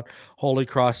talking about Holy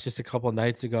Cross just a couple of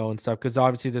nights ago and stuff, because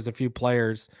obviously there's a few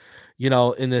players,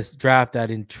 in this draft that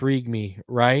intrigue me,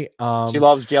 right? She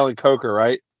loves Jalen Coker,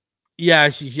 right? Yeah,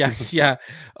 yeah.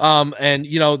 And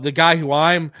the guy who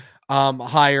I'm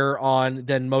higher on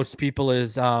than most people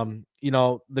is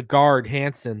the guard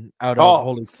Hansen out of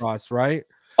Holy Cross, right?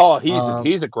 Oh,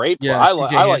 he's a great player. I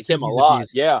like him a lot.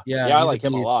 Yeah, I like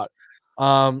him a lot.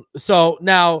 So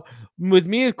now with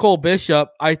me and Cole Bishop,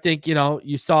 I think,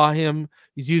 you saw him,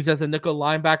 he's used as a nickel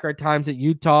linebacker at times at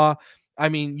Utah. I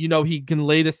mean, he can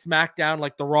lay the smack down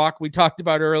like the Rock we talked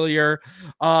about earlier.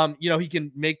 He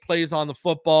can make plays on the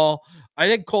football. I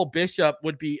think Cole Bishop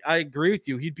I agree with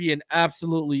you. He'd be an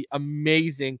absolutely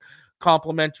amazing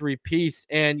complementary piece.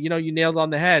 And, you nailed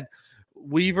on the head.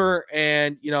 Weaver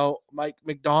and, Mike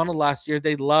McDonald last year,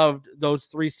 they loved those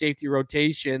 3 safety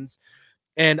rotations.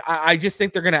 And I just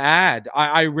think they're going to add.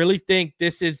 I really think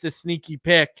this is the sneaky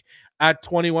pick at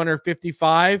 21 or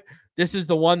 55. This is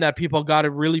the one that people got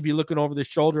to really be looking over the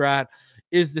shoulder at,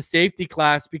 is the safety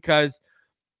class, because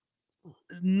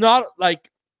you're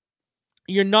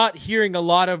not hearing a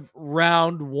lot of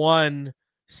round 1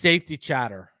 safety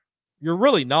chatter. You're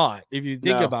really not, if you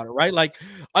think about it, right? Like,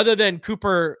 other than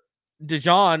Cooper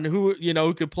DeJean,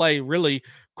 who could play really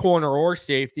corner or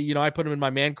safety. I put him in my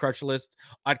man crush list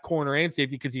at corner and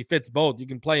safety because he fits both. You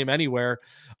can play him anywhere.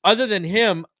 Other than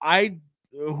him,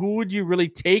 who would you really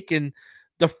take in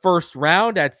the first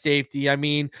round at safety? I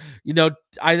mean,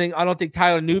 I don't think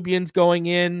Tyler Nubian's going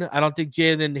in. I don't think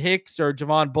Jalen Hicks or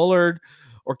Javon Bullard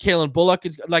or Kalen Bullock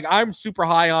is I'm super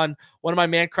high on one of my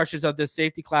man crushes of this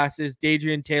safety class is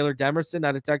Dadrian Taylor Demerson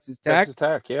out of Texas Tech. Texas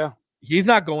Tech, yeah. He's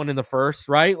not going in the first,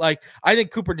 right? Like, I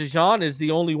think Cooper DeJean is the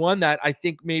only one that I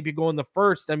think maybe going the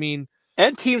first. I mean,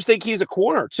 and teams think he's a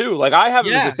corner too. Like, I have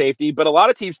him as a safety, but a lot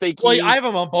of teams think I have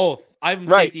him on both. I have him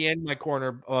safety and my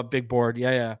corner big board.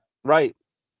 Yeah. Right.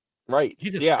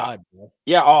 He's a stud, bro.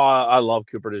 Yeah. Oh, I love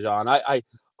Cooper DeJean.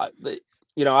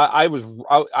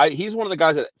 He's one of the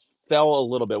guys that fell a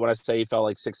little bit. When I say he fell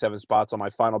like 6-7 spots on my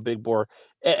final big board,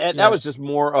 and that was just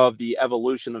more of the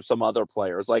evolution of some other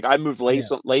players. Like, I moved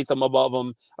Latham above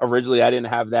him. Originally, I didn't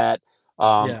have that.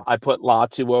 I put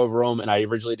Latu over him, and I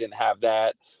originally didn't have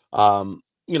that.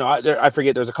 I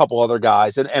forget. There's a couple other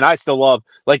guys, and I still love,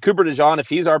 like, Cooper DeJean. If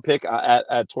he's our pick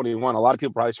at 21, a lot of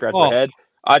people probably scratch their head.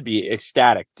 I'd be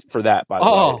ecstatic for that. By the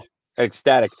way,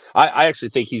 ecstatic. I actually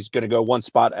think he's going to go 1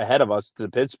 spot ahead of us to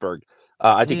Pittsburgh.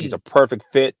 I think he's a perfect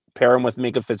fit. Pair him with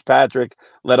Minkah Fitzpatrick.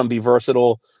 Let him be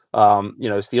versatile.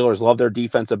 Steelers love their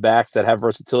defensive backs that have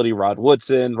versatility. Rod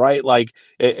Woodson, right? Like,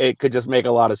 it could just make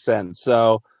a lot of sense.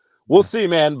 So we'll see,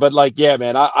 man. But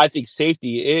man, I think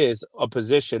safety is a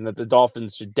position that the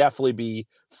Dolphins should definitely be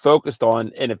focused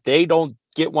on. And if they don't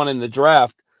get one in the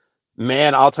draft,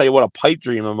 man, I'll tell you what a pipe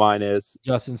dream of mine is.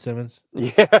 Justin Simmons.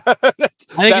 Yeah.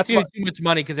 I think it's too much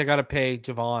money because they got to pay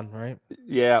Javon, right?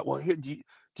 Yeah. Well, here, do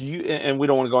you, and we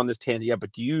don't want to go on this tangent yet,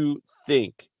 but do you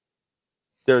think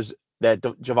there's that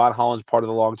Javon Holland's part of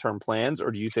the long-term plans,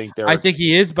 or do you think I think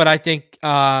he is, but I think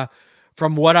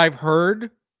from what I've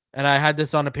heard, and I had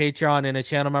this on a Patreon in a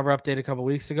channel member update a couple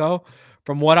weeks ago,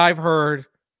 from what I've heard,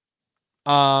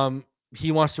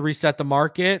 he wants to reset the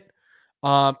market.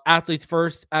 Athletes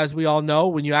first, as we all know,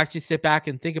 when you actually sit back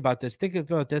and think about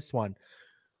this one.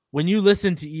 When you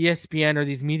listen to ESPN or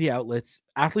these media outlets,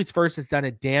 Athletes First has done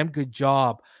a damn good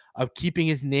job of keeping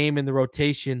his name in the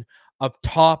rotation of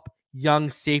top young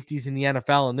safeties in the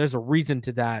NFL, and there's a reason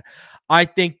to that. I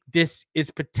think this is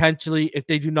potentially, if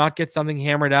they do not get something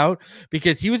hammered out,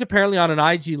 because he was apparently on an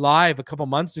IG Live a couple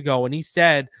months ago, and he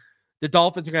said the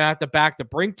Dolphins are going to have to back the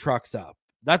Brink trucks up.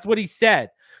 That's what he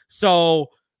said. So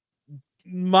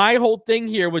my whole thing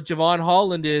here with Javon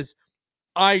Holland is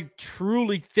I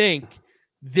truly think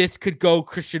this could go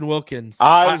Christian Wilkins.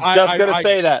 I was just going to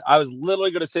say that. I was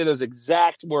literally going to say those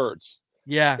exact words.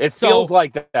 Yeah. It feels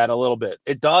like that a little bit.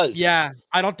 It does. Yeah.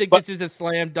 I don't think this is a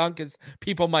slam dunk as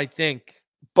people might think.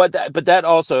 But that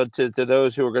also, to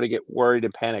those who are going to get worried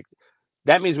and panicked,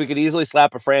 that means we could easily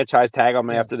slap a franchise tag on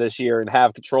him after this year and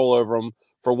have control over him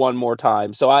for one more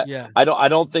time. So I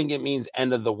don't think it means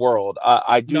end of the world.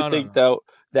 I do think though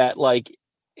that like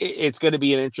it's going to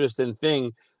be an interesting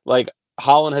thing. Like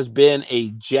Holland has been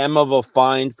a gem of a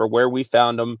find for where we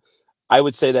found him. I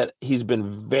would say that he's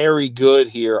been very good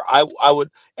here. I would,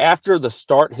 after the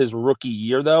start his rookie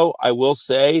year though, I will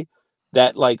say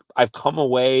that like I've come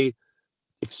away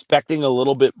expecting a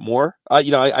little bit more. I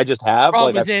just have.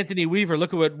 Problem like is Anthony Weaver.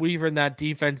 Look at what Weaver and that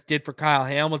defense did for Kyle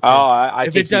Hamilton. I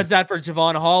if think it does that for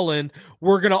Javon Holland,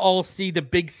 we're gonna all see the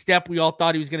big step we all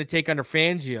thought he was gonna take under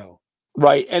Fangio.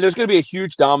 Right, and there's going to be a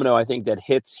huge domino, I think, that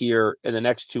hits here in the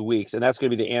next 2 weeks, and that's going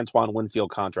to be the Antoine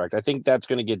Winfield contract. I think that's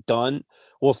going to get done.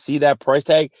 We'll see that price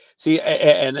tag. See,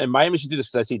 and Miami should do this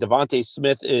because I see Devontae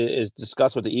Smith is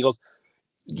discussed with the Eagles.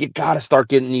 You got to start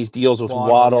getting these deals with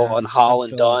Waddle and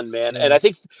Holland done, man. Yeah. And I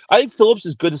think Phillips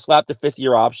is good to slap the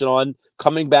 5th-year option on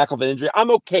coming back off an injury.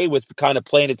 I'm okay with kind of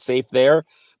playing it safe there,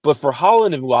 but for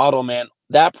Holland and Waddle, man,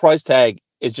 that price tag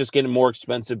is just getting more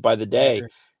expensive by the day.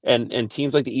 And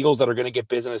teams like the Eagles that are going to get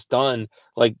business done,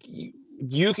 like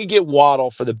you could get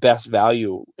Waddle for the best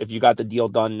value if you got the deal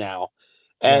done now,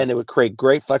 and it would create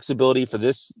great flexibility for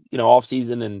this, off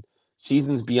season and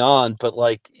seasons beyond. But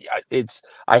like,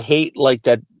 I hate like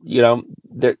that,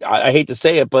 I hate to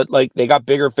say it, but like they got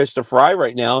bigger fish to fry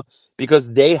right now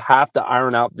because they have to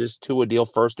iron out this Tua deal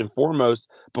first and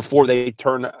foremost before they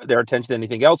turn their attention to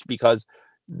anything else, because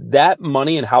that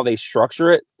money and how they structure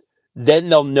it, then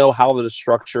they'll know how to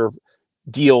structure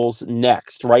deals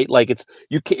next, right? Like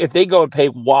if they go and pay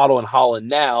Waddle and Holland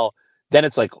now, then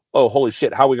it's like, oh, holy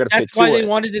shit, how are we going to fit Tua?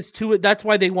 That's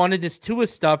why they wanted this Tua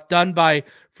stuff done by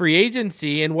free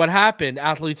agency. And what happened?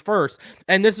 Athletes first.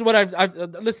 And this is what I've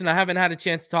listen, I haven't had a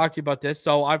chance to talk to you about this,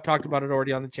 so I've talked about it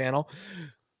already on the channel.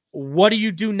 What do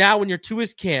you do now when you're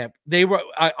Tua's camp?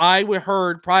 I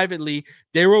heard privately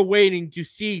they were waiting to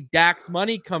see Dak's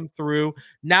money come through.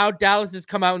 Now Dallas has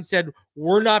come out and said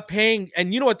we're not paying,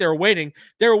 and you know what they were waiting?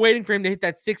 They were waiting for him to hit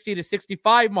that 60 to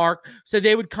 65 mark, so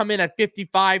they would come in at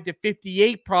 55 to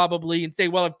 58 probably and say,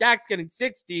 well, if Dak's getting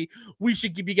 60, we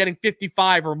should be getting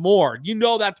 55 or more.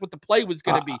 That's what the play was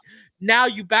going to be. Now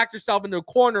you backed yourself into a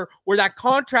corner where that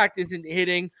contract isn't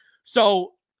hitting,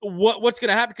 so what's going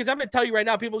to happen? Because I'm going to tell you right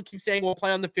now, people keep saying, well,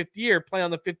 play on the 5th year.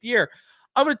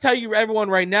 I'm going to tell you, everyone,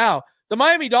 right now, the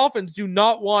Miami Dolphins do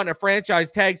not want a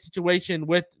franchise tag situation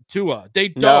with Tua. They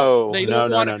don't. They don't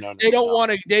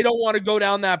want to go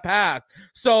down that path.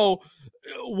 So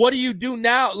what do you do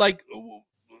now? Like,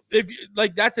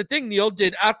 that's the thing, Neil.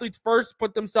 Did athletes first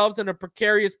put themselves in a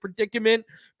precarious predicament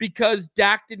because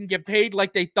Dak didn't get paid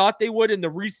like they thought they would and the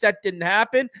reset didn't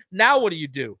happen? Now what do you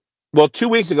do? Well, 2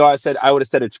 weeks ago, I would have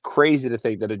said it's crazy to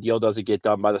think that a deal doesn't get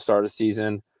done by the start of the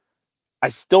season. I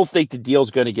still think the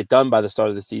deal's going to get done by the start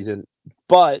of the season,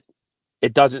 but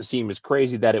it doesn't seem as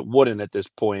crazy that it wouldn't at this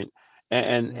point.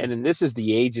 And this is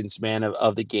the agents, man,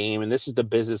 of the game, and this is the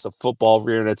business of football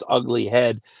rearing its ugly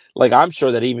head. Like, I'm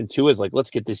sure that even Tua is like, let's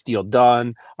get this deal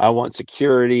done. I want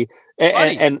security.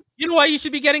 And you know why you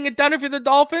should be getting it done if you're the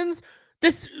Dolphins?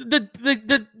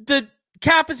 The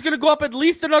cap is going to go up at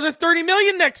least another $30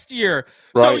 million next year.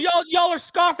 Right. So y'all are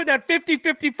scoffing at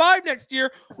 50-55 next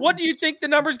year. What do you think the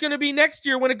number is going to be next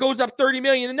year when it goes up $30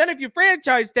 million? And then if you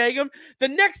franchise tag them, the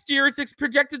next year it's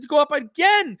projected to go up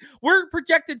again. We're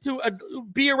projected to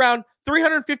be around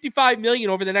 $355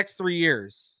 million over the next 3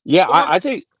 years. Yeah, I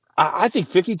think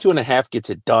 52.5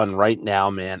 gets it done right now,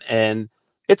 man. And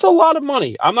it's a lot of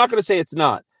money. I'm not going to say it's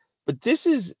not, but this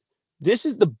is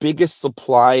the biggest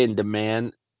supply and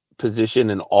demand position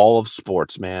in all of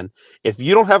sports, man. If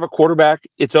you don't have a quarterback,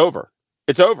 it's over.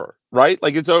 It's over, right?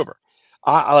 Like, it's over.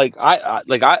 I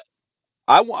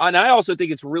also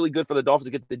think it's really good for the Dolphins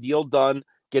to get the deal done,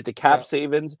 get the cap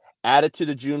savings, add it to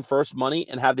the June 1st money,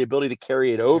 and have the ability to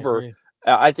carry it over.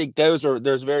 I think there's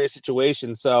various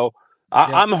situations. So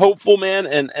I'm hopeful, man,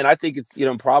 and I think it's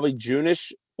probably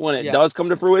June-ish when it does come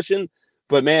to fruition.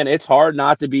 But man, it's hard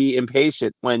not to be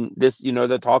impatient when this,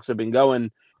 the talks have been going.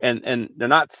 And they're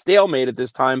not stalemate at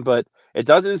this time, but it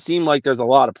doesn't seem like there's a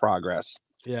lot of progress.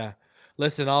 Yeah.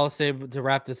 Listen, all I'll say to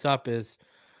wrap this up is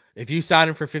if you sign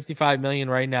him for $55 million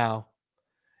right now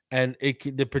and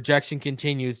the projection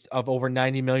continues of over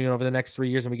 $90 million over the next 3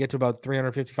 years and we get to about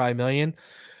 $355 million,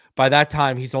 by that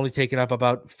time, he's only taken up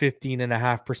about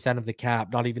 15.5% of the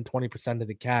cap, not even 20% of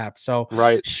the cap. So,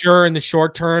 sure, in the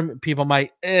short term, people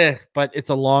might, but it's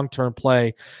a long-term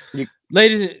play.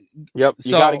 Ladies, you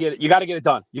got to get it. You got to get it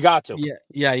done. You got to.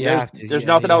 Yeah, you have to. There's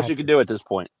nothing else you can do at this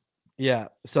point. Yeah.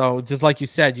 So, just like you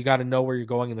said, you got to know where you're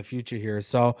going in the future here.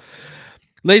 So,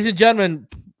 ladies and gentlemen,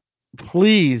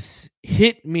 please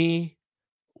hit me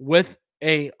with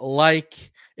a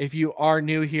like If you are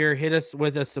new here, hit us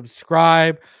with a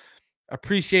subscribe.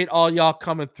 Appreciate all y'all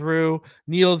coming through.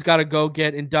 Neal's got to go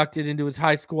get inducted into his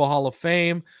high school Hall of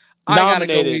Fame.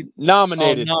 Nominated.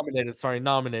 Nominated.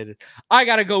 I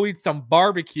got to go eat some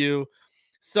barbecue.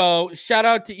 So shout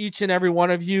out to each and every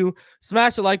one of you.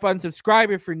 Smash the like button,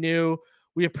 subscribe if you're new.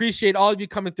 We appreciate all of you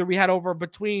coming through. We had over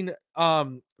between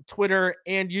Twitter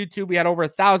and YouTube, we had over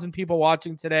 1,000 people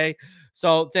watching today.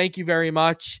 So thank you very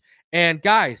much. And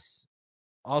guys,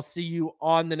 I'll see you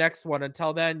on the next one.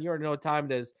 Until then, you already know what time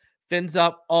it is. Fins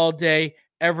up all day,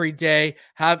 every day.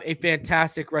 Have a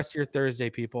fantastic rest of your Thursday,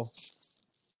 people.